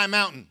take my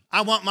mountain.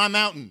 I want my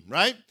mountain,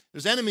 right?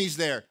 There's enemies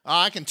there. Oh,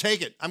 I can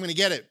take it. I'm going to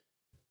get it.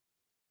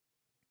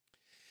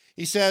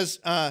 He says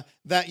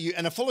that you,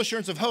 and a full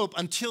assurance of hope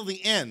until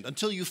the end,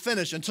 until you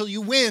finish, until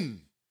you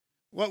win.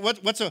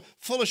 What's a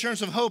full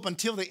assurance of hope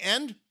until the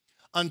end?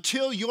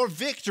 Until your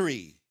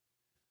victory,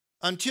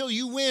 until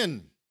you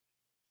win.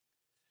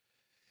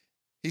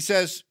 He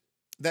says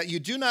that you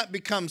do not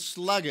become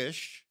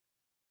sluggish,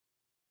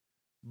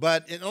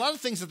 but a lot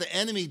of things that the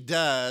enemy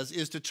does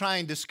is to try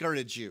and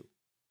discourage you,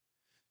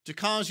 to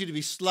cause you to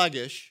be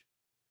sluggish,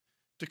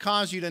 to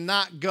cause you to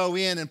not go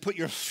in and put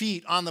your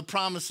feet on the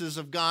promises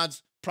of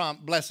God's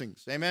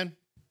blessings. Amen?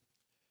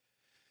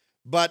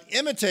 But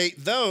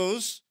imitate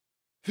those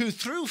who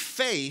through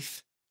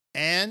faith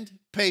and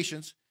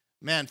patience,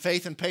 man,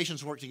 faith and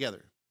patience work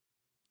together.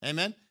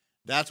 Amen?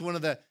 That's one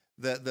of the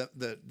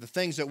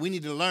things that we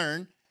need to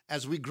learn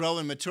as we grow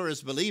and mature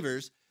as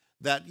believers,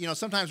 that,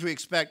 sometimes we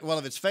expect, well,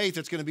 if it's faith,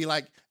 it's going to be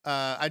like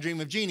I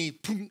Dream of Jeannie,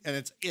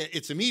 and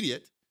it's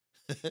immediate.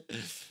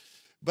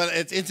 But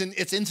it's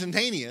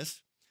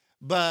instantaneous,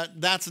 but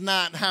that's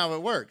not how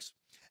it works.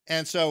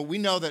 And so we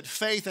know that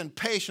faith and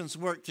patience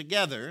work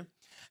together,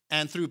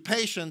 and through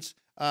patience,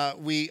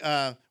 we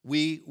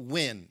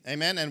win,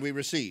 amen, and we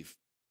receive.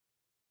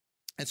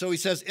 And so he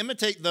says,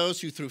 imitate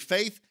those who through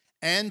faith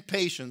and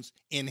patience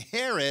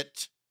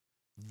inherit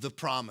the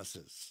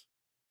promises.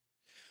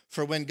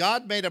 For when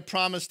God made a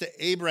promise to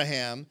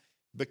Abraham,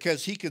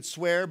 because he could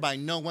swear by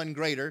no one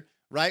greater,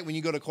 right? When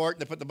you go to court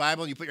and they put the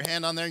Bible, you put your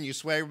hand on there and you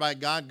swear by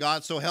God,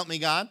 God, so help me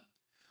God.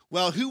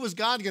 Well, who was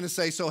God going to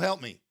say, so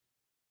help me?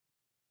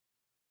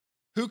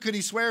 Who could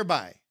he swear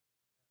by?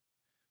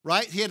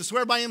 Right? He had to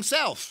swear by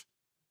himself.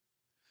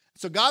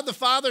 So God the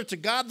Father to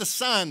God the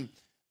Son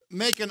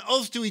make an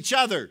oath to each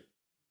other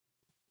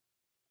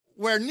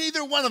where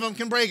neither one of them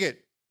can break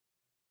it.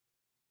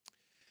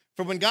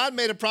 For when God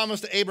made a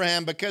promise to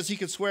Abraham, because he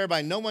could swear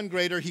by no one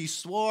greater, he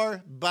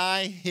swore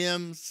by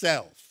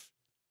himself.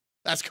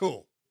 That's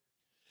cool.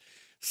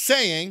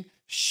 Saying,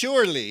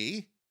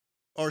 surely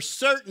or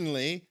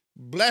certainly,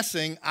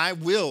 blessing, I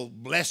will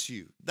bless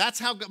you. That's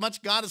how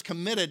much God is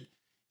committed.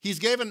 He's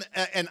given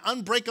an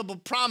unbreakable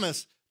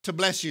promise to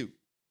bless you.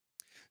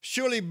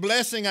 Surely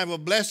blessing, I will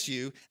bless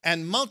you,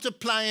 and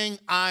multiplying,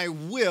 I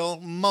will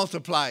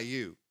multiply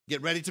you.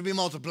 Get ready to be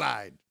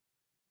multiplied.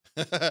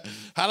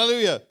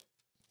 Hallelujah.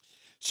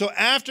 So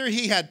after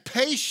he had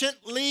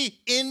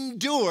patiently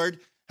endured,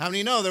 how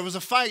many know there was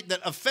a fight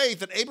of faith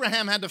that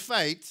Abraham had to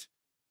fight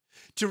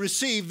to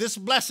receive this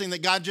blessing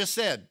that God just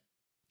said?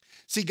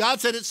 See,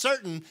 God said it's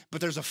certain,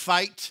 but there's a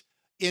fight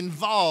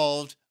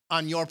involved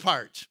on your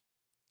part.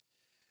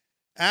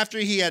 After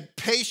he had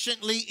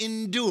patiently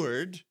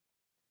endured,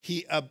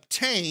 he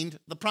obtained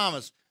the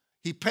promise.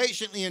 He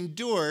patiently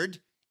endured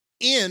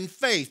in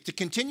faith to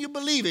continue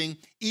believing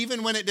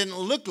even when it didn't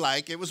look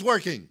like it was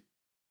working.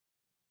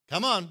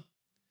 Come on.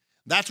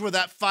 That's where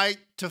that fight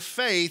to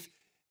faith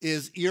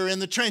is. You're in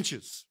the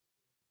trenches.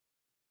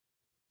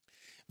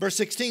 Verse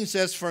 16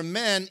 says, for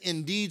men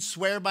indeed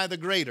swear by the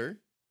greater,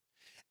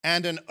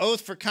 and an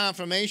oath for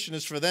confirmation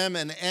is for them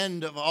an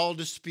end of all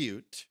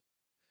dispute.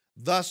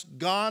 Thus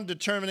God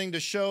determining to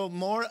show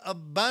more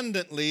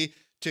abundantly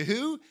to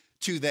who?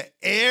 To the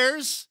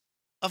heirs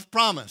of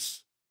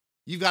promise.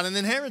 You've got an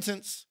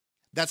inheritance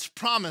that's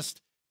promised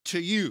to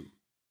you.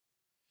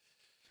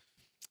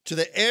 To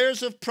the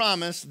heirs of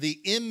promise, the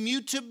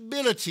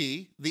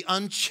immutability, the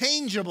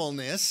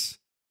unchangeableness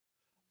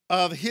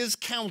of his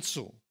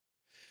counsel,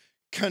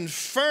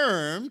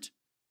 confirmed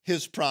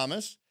his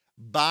promise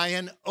by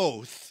an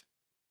oath,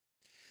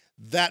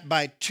 that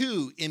by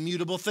two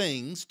immutable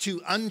things, two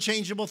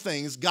unchangeable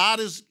things, God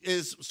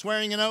is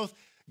swearing an oath.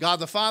 God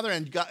the Father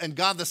and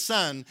God the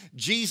Son,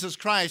 Jesus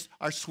Christ,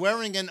 are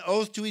swearing an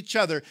oath to each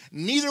other.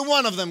 Neither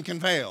one of them can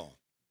fail.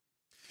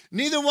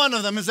 Neither one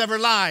of them has ever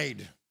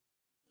lied.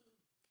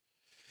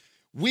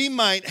 We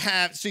might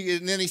have, see,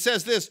 and then he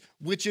says this,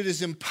 which it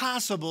is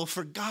impossible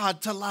for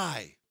God to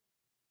lie.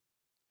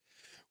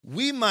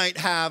 We might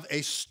have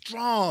a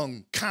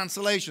strong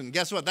consolation.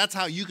 Guess what? That's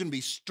how you can be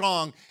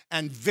strong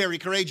and very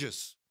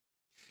courageous,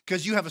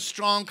 because you have a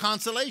strong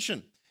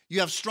consolation.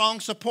 You have strong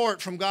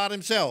support from God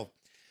himself,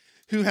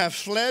 who have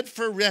fled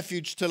for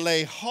refuge to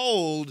lay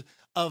hold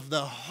of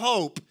the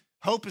hope.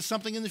 Hope is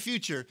something in the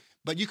future,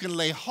 but you can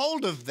lay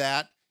hold of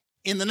that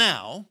in the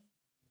now.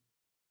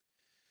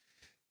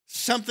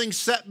 Something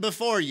set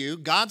before you,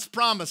 God's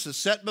promises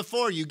set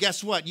before you.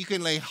 Guess what? You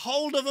can lay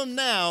hold of them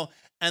now,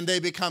 and they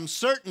become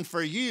certain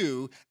for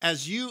you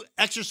as you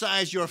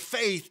exercise your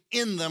faith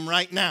in them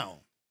right now.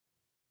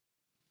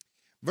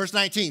 Verse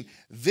 19,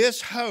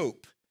 this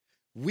hope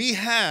we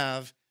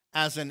have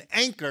as an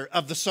anchor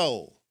of the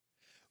soul,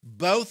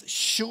 both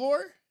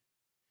sure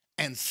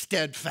and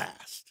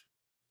steadfast.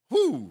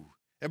 Whoo!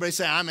 Everybody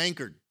say, I'm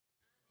anchored.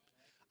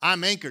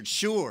 I'm anchored,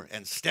 sure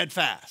and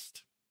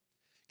steadfast.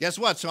 Guess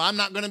what? So I'm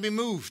not going to be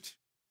moved.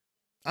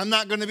 I'm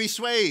not going to be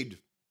swayed.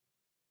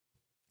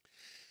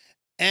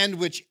 And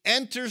which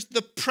enters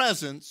the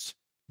presence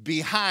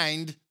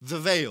behind the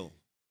veil.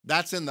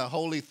 That's in the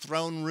holy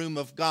throne room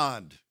of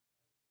God,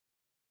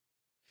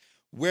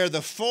 where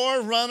the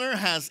forerunner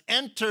has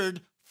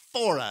entered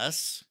for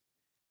us,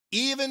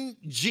 even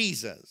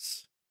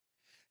Jesus,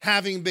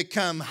 having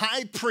become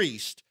high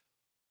priest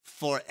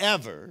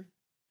forever,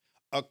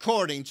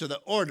 according to the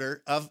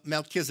order of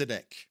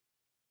Melchizedek.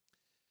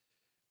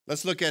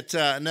 Let's look at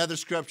another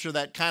scripture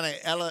that kind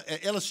of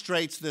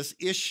illustrates this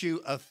issue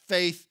of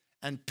faith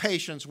and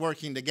patience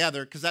working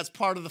together, because that's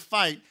part of the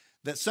fight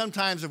that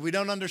sometimes if we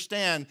don't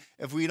understand,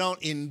 if we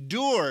don't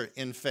endure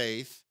in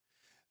faith,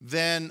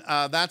 then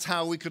that's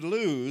how we could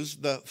lose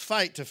the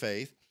fight to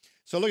faith.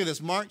 So look at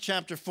this, Mark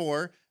chapter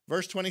 4,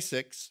 verse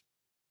 26.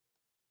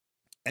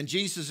 And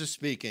Jesus is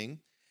speaking.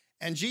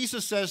 And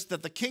Jesus says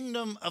that the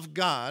kingdom of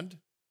God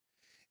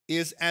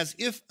is as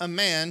if a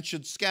man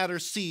should scatter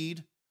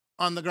seed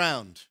on the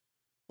ground.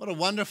 What a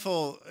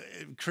wonderful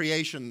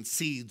creation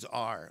seeds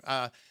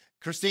are.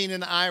 Christine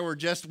and I were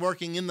just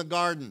working in the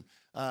garden.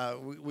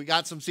 We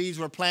got some seeds.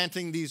 We're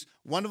planting these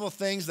wonderful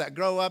things that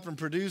grow up and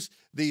produce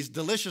these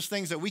delicious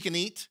things that we can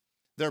eat.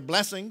 They're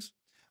blessings.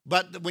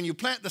 But when you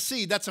plant the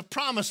seed, that's a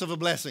promise of a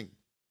blessing.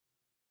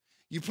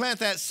 You plant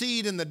that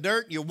seed in the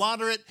dirt, you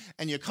water it,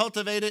 and you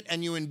cultivate it,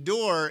 and you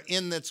endure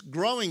in its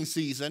growing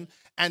season,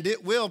 and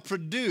it will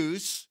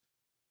produce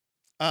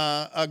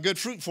a good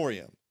fruit for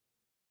you.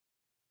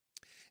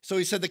 So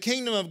he said the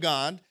kingdom of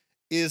God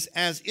is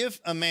as if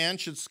a man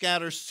should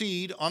scatter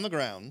seed on the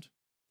ground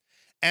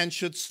and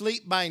should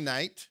sleep by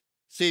night.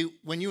 See,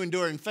 when you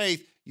endure in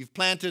faith, you've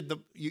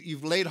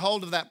you've laid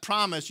hold of that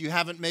promise. You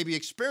haven't maybe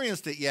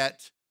experienced it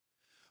yet,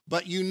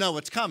 but you know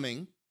it's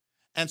coming.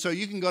 And so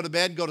you can go to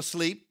bed, go to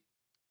sleep,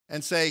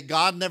 and say,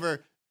 God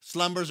never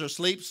slumbers or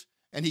sleeps,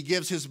 and he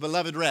gives his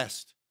beloved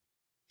rest.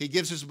 He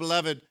gives his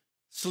beloved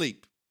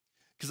sleep.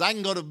 Because I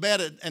can go to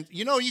bed, and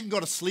you can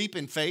go to sleep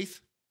in faith.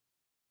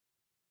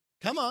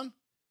 Come on.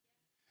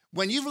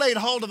 When you've laid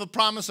hold of a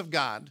promise of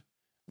God,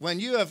 when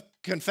you have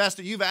confessed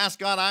it, you've asked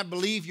God, I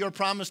believe your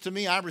promise to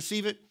me, I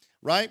receive it,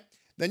 right?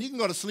 Then you can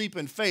go to sleep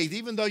in faith,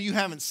 even though you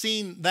haven't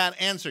seen that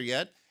answer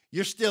yet.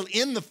 You're still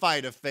in the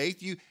fight of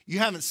faith. You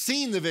haven't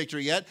seen the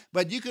victory yet,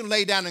 but you can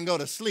lay down and go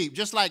to sleep,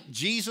 just like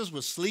Jesus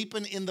was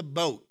sleeping in the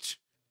boat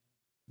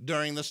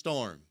during the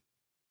storm,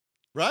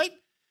 right?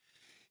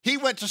 He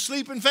went to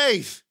sleep in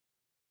faith.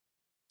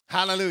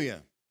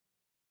 Hallelujah.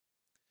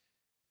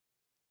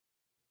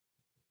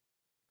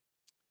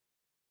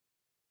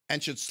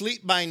 And should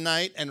sleep by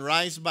night and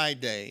rise by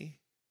day,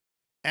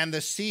 and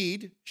the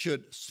seed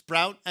should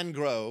sprout and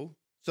grow.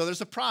 So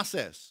there's a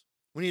process.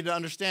 We need to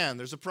understand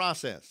there's a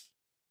process.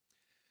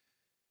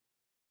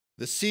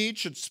 The seed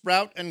should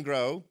sprout and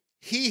grow.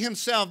 He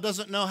himself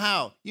doesn't know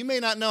how. You may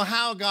not know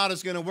how God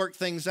is going to work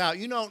things out.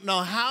 You don't know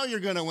how you're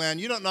going to win.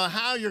 You don't know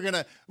how you're going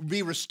to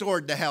be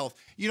restored to health.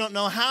 You don't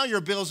know how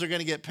your bills are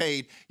going to get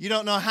paid. You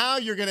don't know how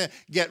you're going to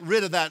get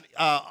rid of that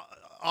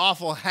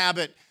awful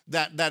habit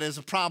that is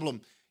a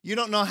problem. You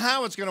don't know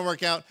how it's going to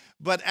work out.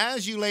 But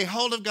as you lay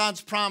hold of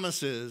God's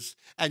promises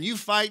and you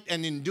fight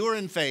and endure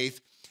in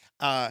faith,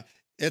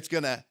 it's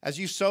going to, as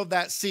you sowed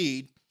that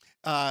seed,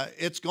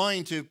 it's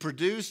going to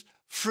produce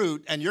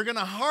fruit, and you're going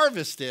to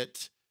harvest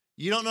it.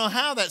 You don't know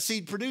how that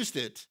seed produced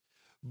it,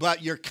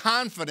 but you're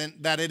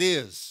confident that it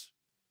is.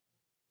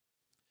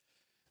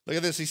 Look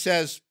at this. He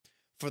says,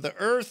 for the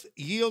earth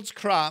yields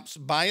crops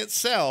by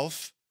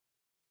itself,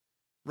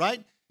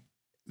 right?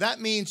 That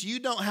means you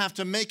don't have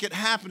to make it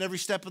happen every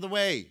step of the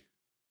way.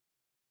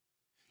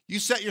 You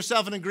set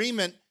yourself an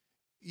agreement.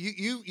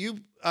 You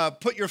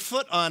put your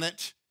foot on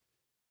it.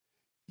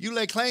 You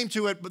lay claim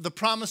to it, but the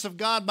promise of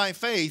God by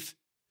faith,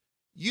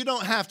 you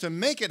don't have to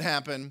make it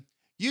happen.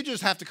 You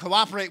just have to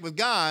cooperate with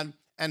God,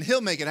 and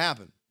he'll make it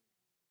happen.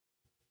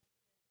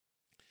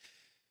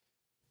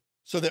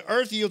 So the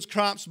earth yields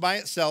crops by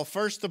itself,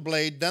 first the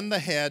blade, then the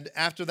head,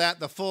 after that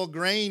the full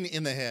grain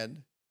in the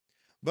head.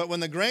 But when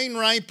the grain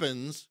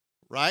ripens,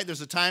 right,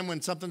 there's a time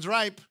when something's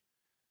ripe.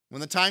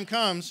 When the time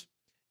comes,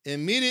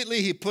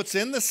 immediately he puts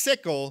in the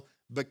sickle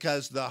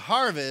because the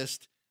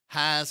harvest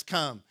has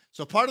come.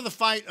 So part of the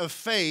fight of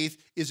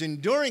faith is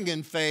enduring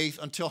in faith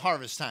until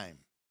harvest time.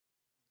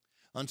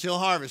 Until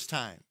harvest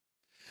time.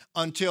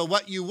 Until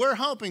what you were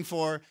hoping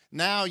for,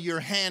 now you're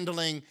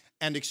handling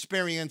and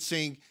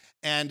experiencing,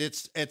 and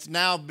it's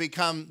now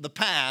become the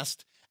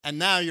past, and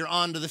now you're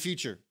on to the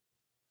future.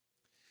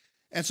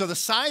 And so the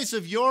size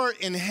of your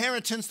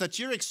inheritance that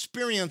you're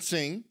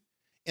experiencing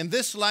in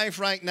this life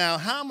right now,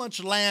 how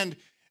much land,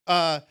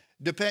 it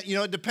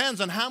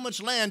depends on how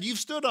much land you've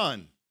stood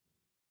on.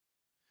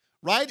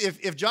 Right?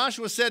 If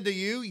Joshua said to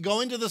you,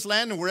 go into this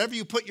land and wherever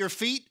you put your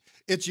feet,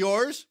 it's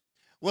yours.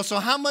 Well, so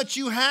how much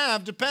you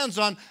have depends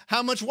on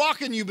how much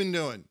walking you've been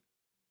doing.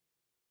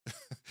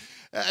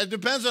 It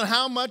depends on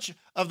how much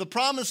of the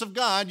promise of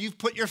God you've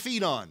put your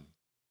feet on.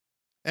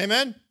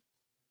 Amen?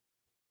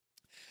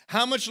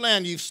 How much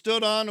land you've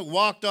stood on,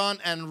 walked on,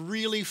 and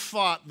really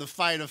fought the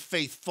fight of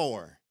faith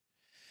for.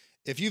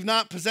 If you've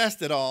not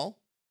possessed it all,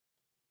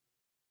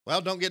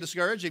 well, don't get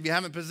discouraged. If you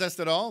haven't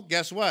possessed it all,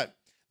 guess what?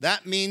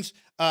 That means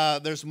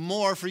there's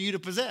more for you to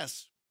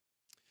possess.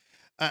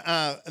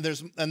 And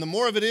the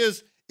more of it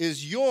is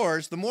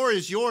yours, the more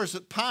is yours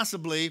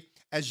possibly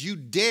as you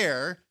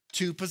dare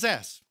to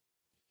possess.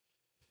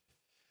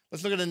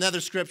 Let's look at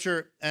another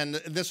scripture, and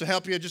this will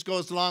help you. It just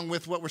goes along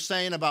with what we're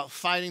saying about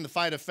fighting the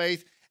fight of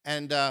faith.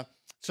 And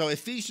so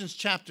Ephesians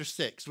chapter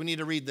 6, we need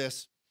to read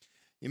this.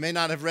 You may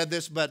not have read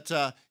this, but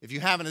if you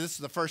haven't, and this is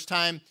the first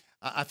time,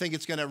 I think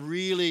it's going to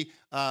really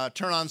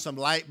turn on some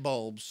light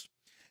bulbs.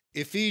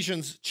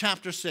 Ephesians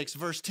chapter 6,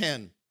 verse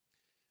 10.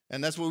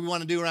 And that's what we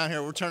want to do around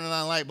here. We're turning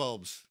on light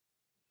bulbs.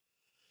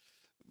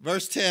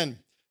 Verse 10,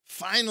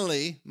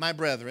 finally, my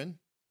brethren,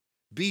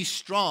 be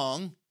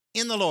strong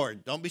in the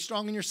Lord. Don't be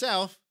strong in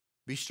yourself.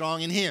 Be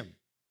strong in him,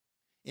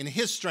 in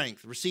his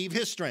strength. Receive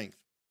his strength.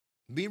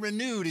 Be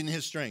renewed in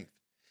his strength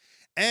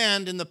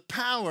and in the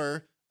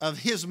power of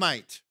his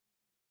might.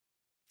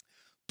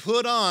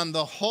 Put on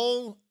the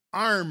whole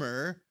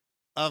armor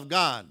of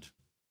God,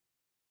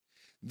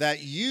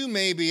 that you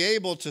may be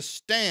able to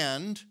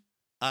stand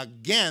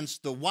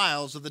against the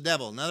wiles of the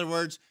devil. In other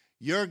words,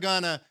 you're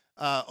going to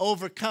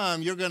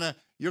overcome, you're going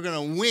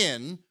to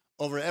win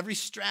over every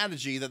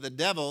strategy that the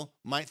devil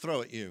might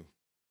throw at you.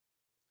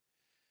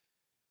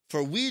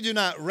 For we do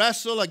not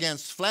wrestle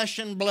against flesh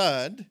and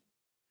blood,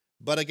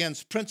 but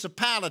against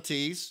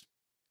principalities.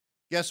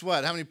 Guess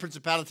what? How many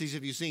principalities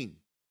have you seen?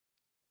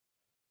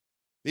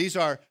 These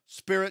are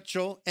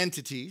spiritual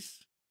entities.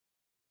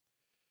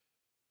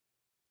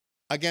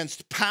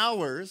 Against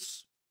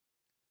powers,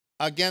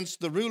 against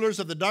the rulers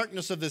of the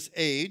darkness of this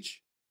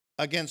age,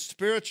 against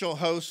spiritual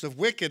hosts of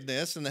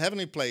wickedness in the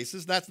heavenly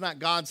places. That's not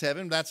God's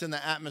heaven. That's in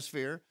the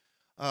atmosphere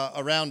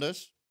around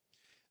us.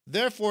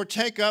 Therefore,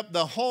 take up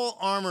the whole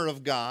armor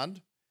of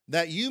God,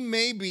 that you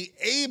may be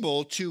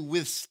able to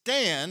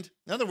withstand,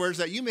 in other words,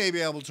 that you may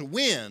be able to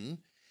win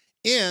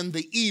in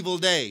the evil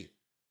day.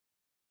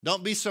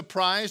 Don't be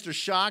surprised or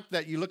shocked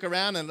that you look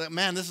around and,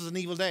 man, this is an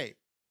evil day.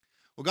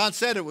 Well, God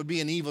said it would be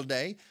an evil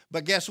day,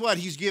 but guess what?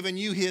 He's given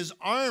you his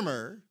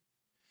armor.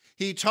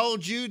 He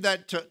told you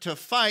that to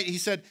fight. He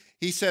said,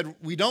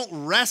 we don't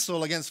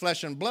wrestle against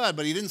flesh and blood,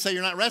 but he didn't say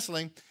you're not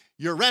wrestling.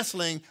 You're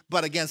wrestling,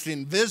 but against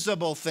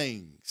invisible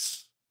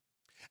things.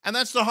 And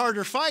that's the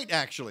harder fight,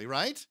 actually,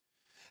 right?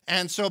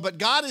 And so, but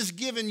God has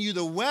given you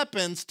the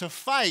weapons to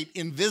fight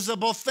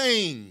invisible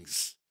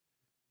things.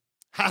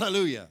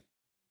 Hallelujah.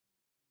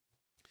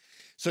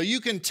 So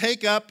you can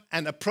take up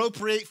and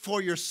appropriate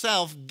for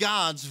yourself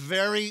God's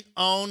very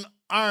own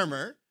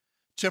armor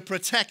to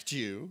protect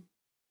you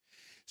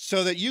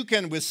so that you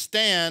can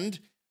withstand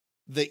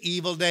the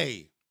evil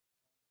day.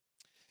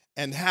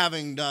 And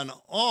having done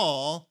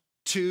all,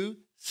 to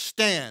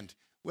stand.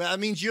 Well, that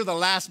means you're the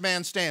last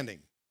man standing.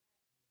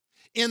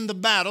 In the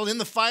battle, in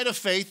the fight of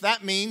faith,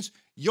 that means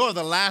you're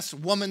the last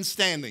woman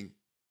standing.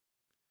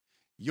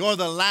 You're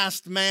the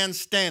last man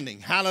standing.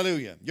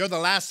 Hallelujah. You're the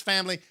last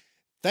family.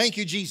 Thank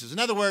you, Jesus. In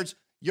other words,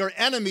 your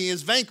enemy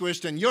is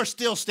vanquished and you're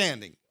still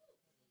standing.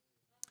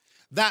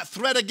 That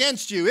threat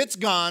against you, it's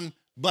gone,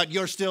 but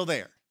you're still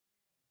there.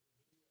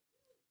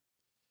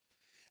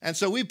 And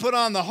so we put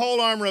on the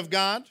whole armor of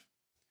God,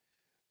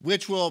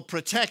 which will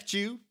protect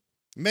you,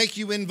 make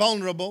you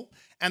invulnerable,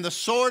 and the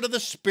sword of the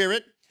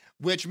Spirit,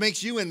 which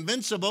makes you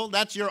invincible.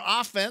 That's your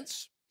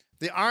offense.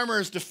 The armor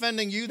is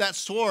defending you. That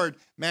sword,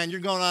 man, you're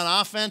going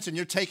on offense and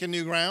you're taking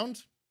new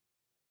ground.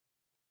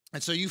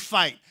 And so you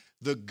fight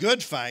the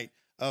good fight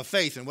of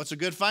faith. And what's a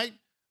good fight?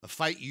 A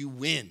fight you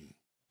win.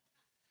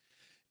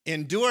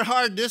 Endure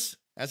hardness,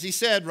 as he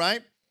said,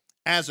 right?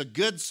 As a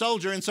good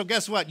soldier. And so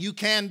guess what? You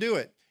can do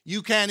it.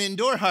 You can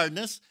endure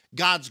hardness.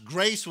 God's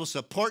grace will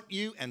support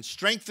you and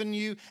strengthen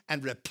you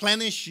and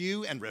replenish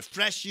you and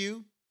refresh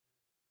you.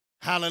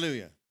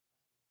 Hallelujah.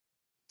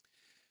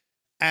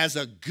 As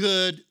a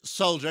good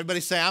soldier.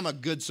 Everybody say, I'm a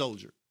good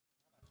soldier.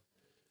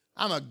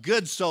 I'm a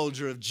good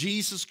soldier of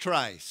Jesus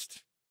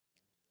Christ.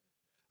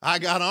 I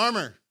got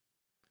armor.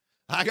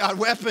 I got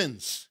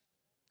weapons.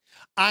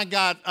 I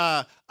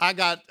got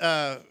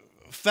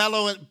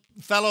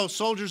fellow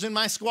soldiers in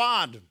my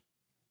squad.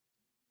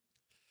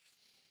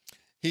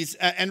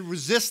 And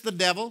resist the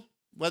devil.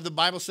 What did the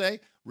Bible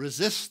say?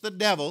 Resist the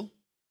devil,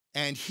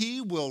 and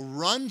he will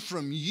run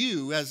from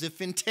you as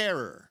if in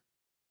terror.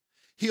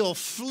 He'll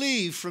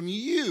flee from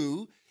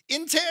you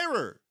in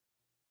terror.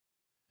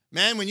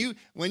 Man,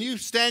 when you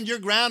stand your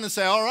ground and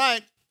say, all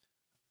right,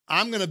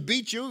 I'm going to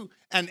beat you,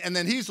 and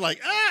then he's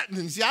like, and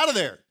he's out of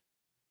there.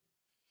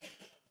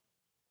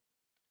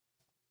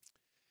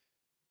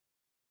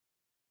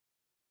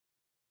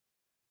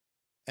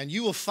 And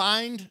you will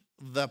find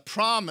the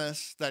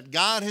promise that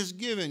God has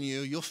given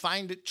you, you'll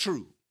find it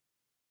true.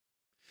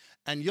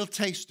 And you'll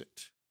taste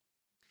it.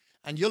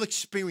 And you'll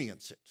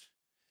experience it.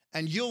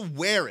 And you'll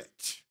wear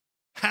it.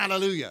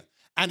 Hallelujah.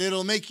 And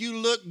it'll make you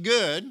look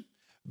good,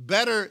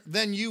 better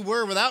than you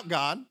were without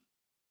God.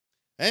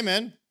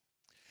 Amen.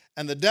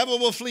 And the devil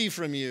will flee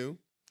from you.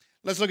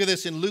 Let's look at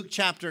this in Luke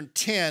chapter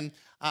 10.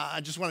 I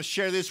just want to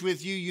share this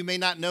with you. You may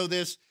not know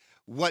this,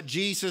 what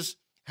Jesus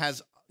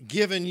has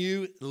given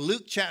you.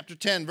 Luke chapter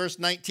 10, verse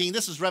 19.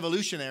 This is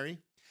revolutionary.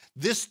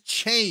 This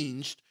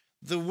changed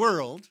the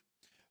world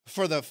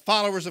for the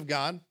followers of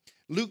God.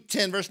 Luke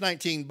 10, verse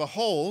 19.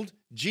 Behold,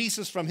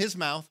 Jesus from his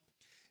mouth,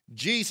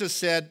 Jesus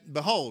said,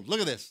 behold, look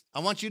at this. I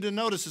want you to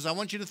notice this. I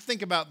want you to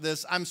think about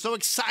this. I'm so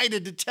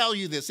excited to tell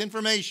you this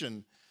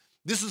information.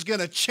 This is going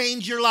to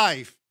change your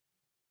life.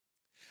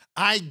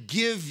 I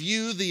give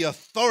you the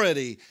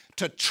authority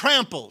to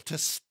trample, to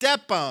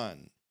step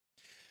on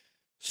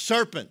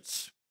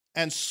serpents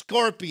and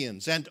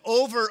scorpions and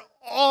over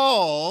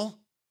all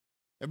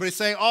Everybody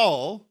say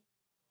all.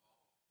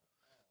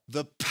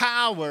 The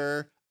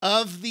power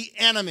of the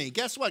enemy.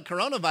 Guess what?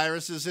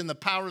 Coronavirus is in the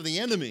power of the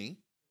enemy,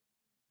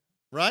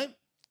 right?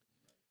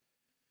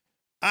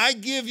 I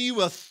give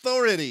you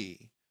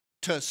authority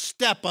to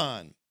step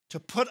on, to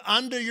put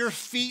under your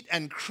feet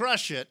and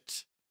crush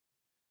it,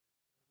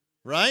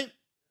 right?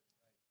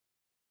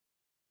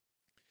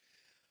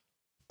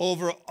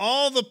 Over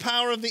all the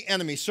power of the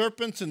enemy,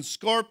 serpents and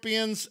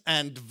scorpions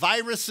and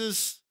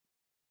viruses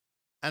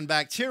and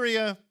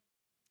bacteria,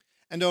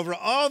 and over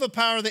all the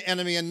power of the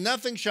enemy, and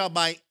nothing shall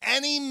by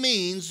any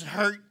means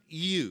hurt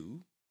you.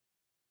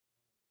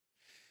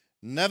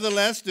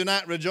 Nevertheless, do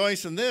not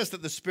rejoice in this,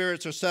 that the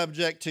spirits are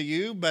subject to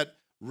you, but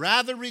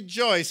rather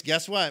rejoice,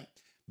 guess what?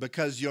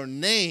 Because your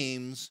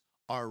names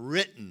are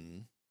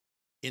written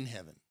in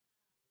heaven.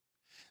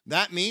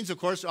 That means, of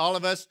course, all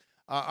of us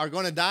are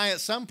going to die at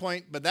some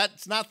point, but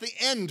that's not the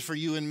end for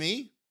you and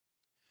me.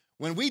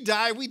 When we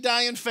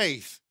die in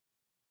faith.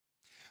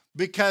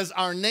 Because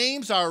our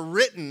names are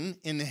written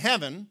in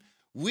heaven,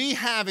 we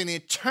have an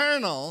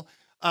eternal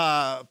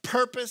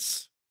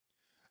purpose,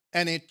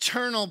 an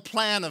eternal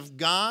plan of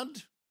God,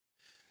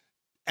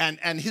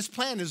 and his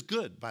plan is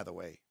good, by the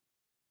way.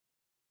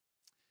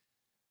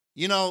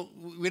 You know,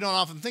 we don't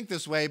often think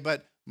this way,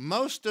 but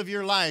most of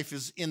your life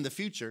is in the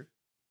future.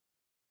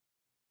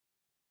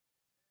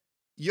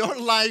 Your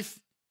life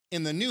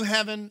in the new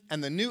heaven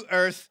and the new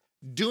earth,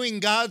 doing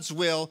God's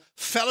will,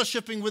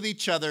 fellowshipping with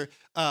each other,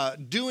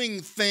 doing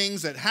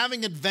things,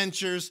 having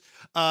adventures,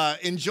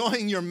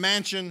 enjoying your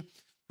mansion,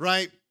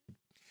 right?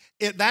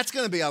 That's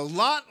going to be a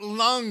lot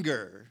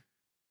longer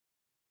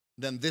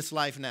than this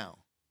life now.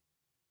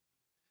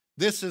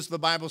 This is, the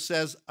Bible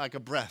says, like a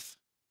breath.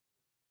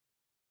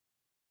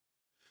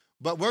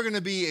 But we're going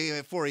to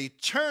be, for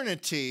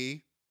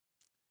eternity,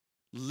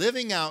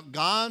 living out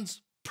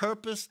God's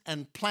purpose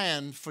and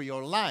plan for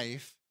your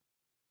life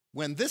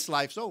when this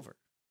life's over.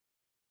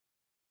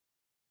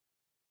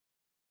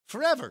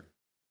 Forever.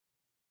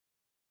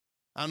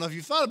 I don't know if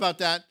you've thought about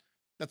that.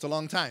 That's a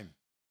long time.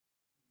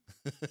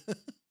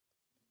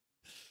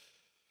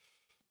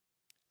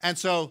 And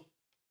so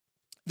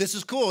this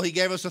is cool. He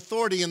gave us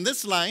authority in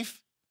this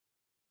life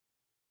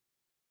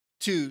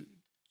to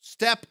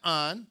step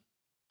on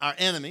our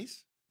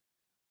enemies.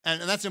 And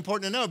that's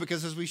important to know,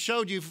 because as we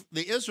showed you,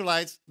 the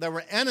Israelites, there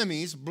were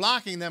enemies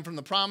blocking them from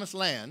the promised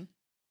land.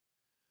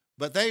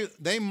 But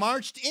they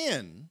marched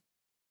in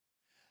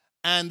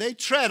and they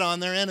tread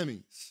on their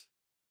enemies.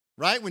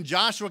 Right? When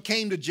Joshua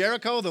came to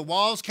Jericho, the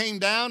walls came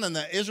down and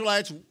the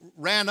Israelites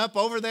ran up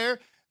over there.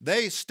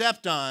 They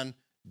stepped on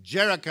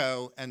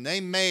Jericho and they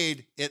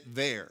made it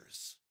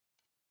theirs.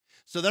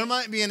 So there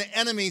might be an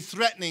enemy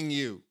threatening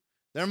you.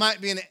 There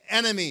might be an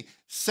enemy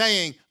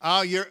saying,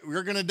 oh, you're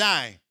going to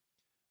die.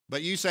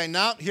 But you say,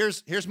 no,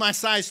 here's my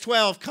size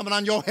 12 coming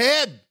on your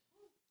head.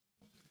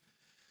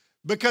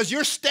 Because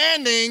you're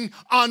standing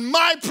on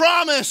my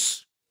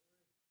promise.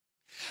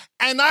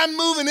 And I'm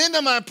moving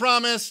into my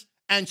promise.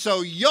 And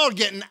so you're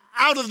getting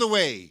out of the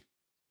way,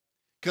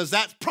 because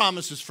that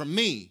promise is from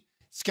me.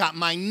 It's got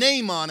my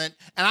name on it,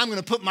 and I'm going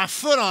to put my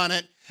foot on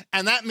it,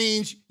 and that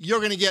means you're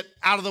going to get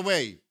out of the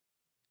way.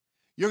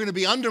 You're going to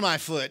be under my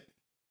foot.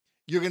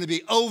 You're going to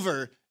be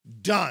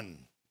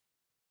overdone.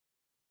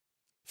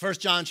 1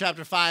 John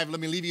chapter 5, let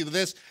me leave you with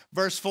this.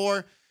 Verse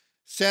 4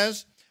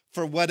 says,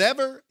 for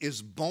whatever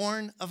is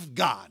born of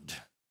God.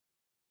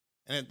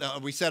 And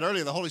we said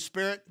earlier, the Holy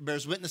Spirit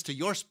bears witness to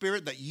your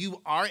spirit that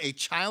you are a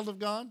child of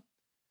God.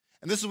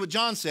 And this is what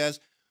John says,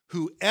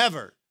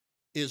 whoever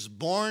is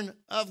born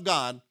of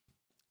God.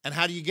 And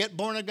how do you get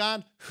born of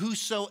God?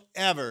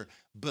 Whosoever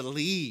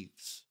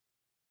believes.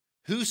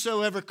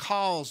 Whosoever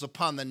calls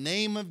upon the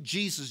name of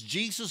Jesus.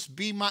 Jesus,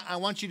 I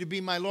want you to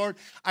be my Lord.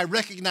 I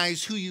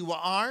recognize who you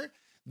are,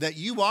 that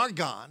you are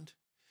God.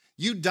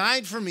 You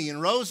died for me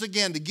and rose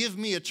again to give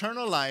me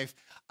eternal life.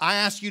 I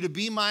ask you to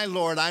be my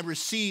Lord. I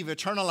receive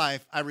eternal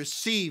life. I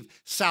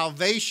receive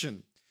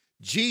salvation.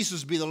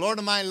 Jesus, be the Lord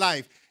of my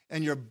life.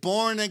 And you're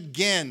born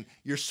again.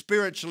 Your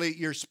spirit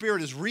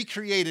is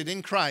recreated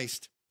in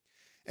Christ.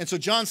 And so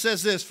John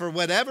says this, for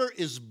whatever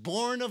is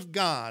born of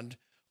God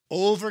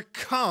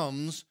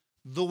overcomes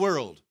the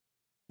world.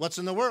 What's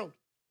in the world?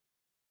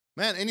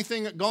 Man,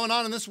 anything going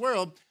on in this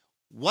world,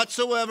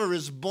 whatsoever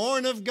is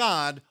born of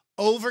God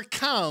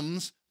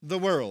overcomes the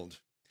world.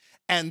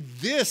 And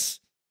this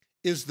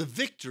is the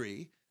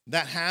victory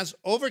that has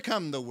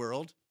overcome the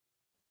world,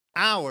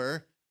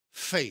 our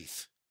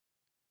faith.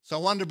 So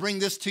I wanted to bring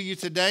this to you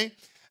today.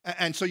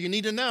 And so you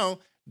need to know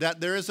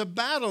that there is a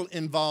battle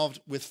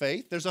involved with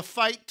faith. There's a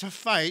fight to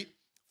fight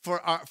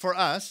for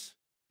us.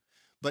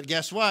 But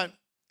guess what?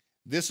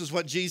 This is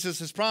what Jesus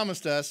has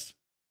promised us.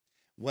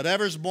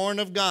 Whatever's born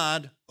of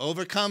God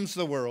overcomes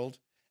the world.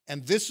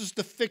 And this is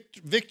the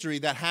victory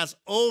that has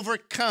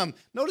overcome.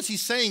 Notice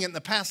he's saying it in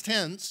the past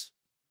tense,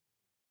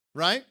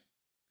 right?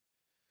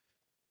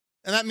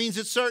 And that means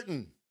it's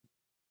certain.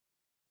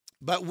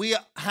 But we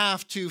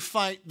have to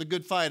fight the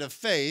good fight of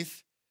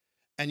faith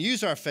and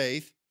use our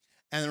faith.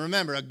 And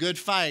remember, a good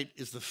fight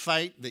is the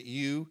fight that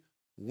you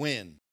win.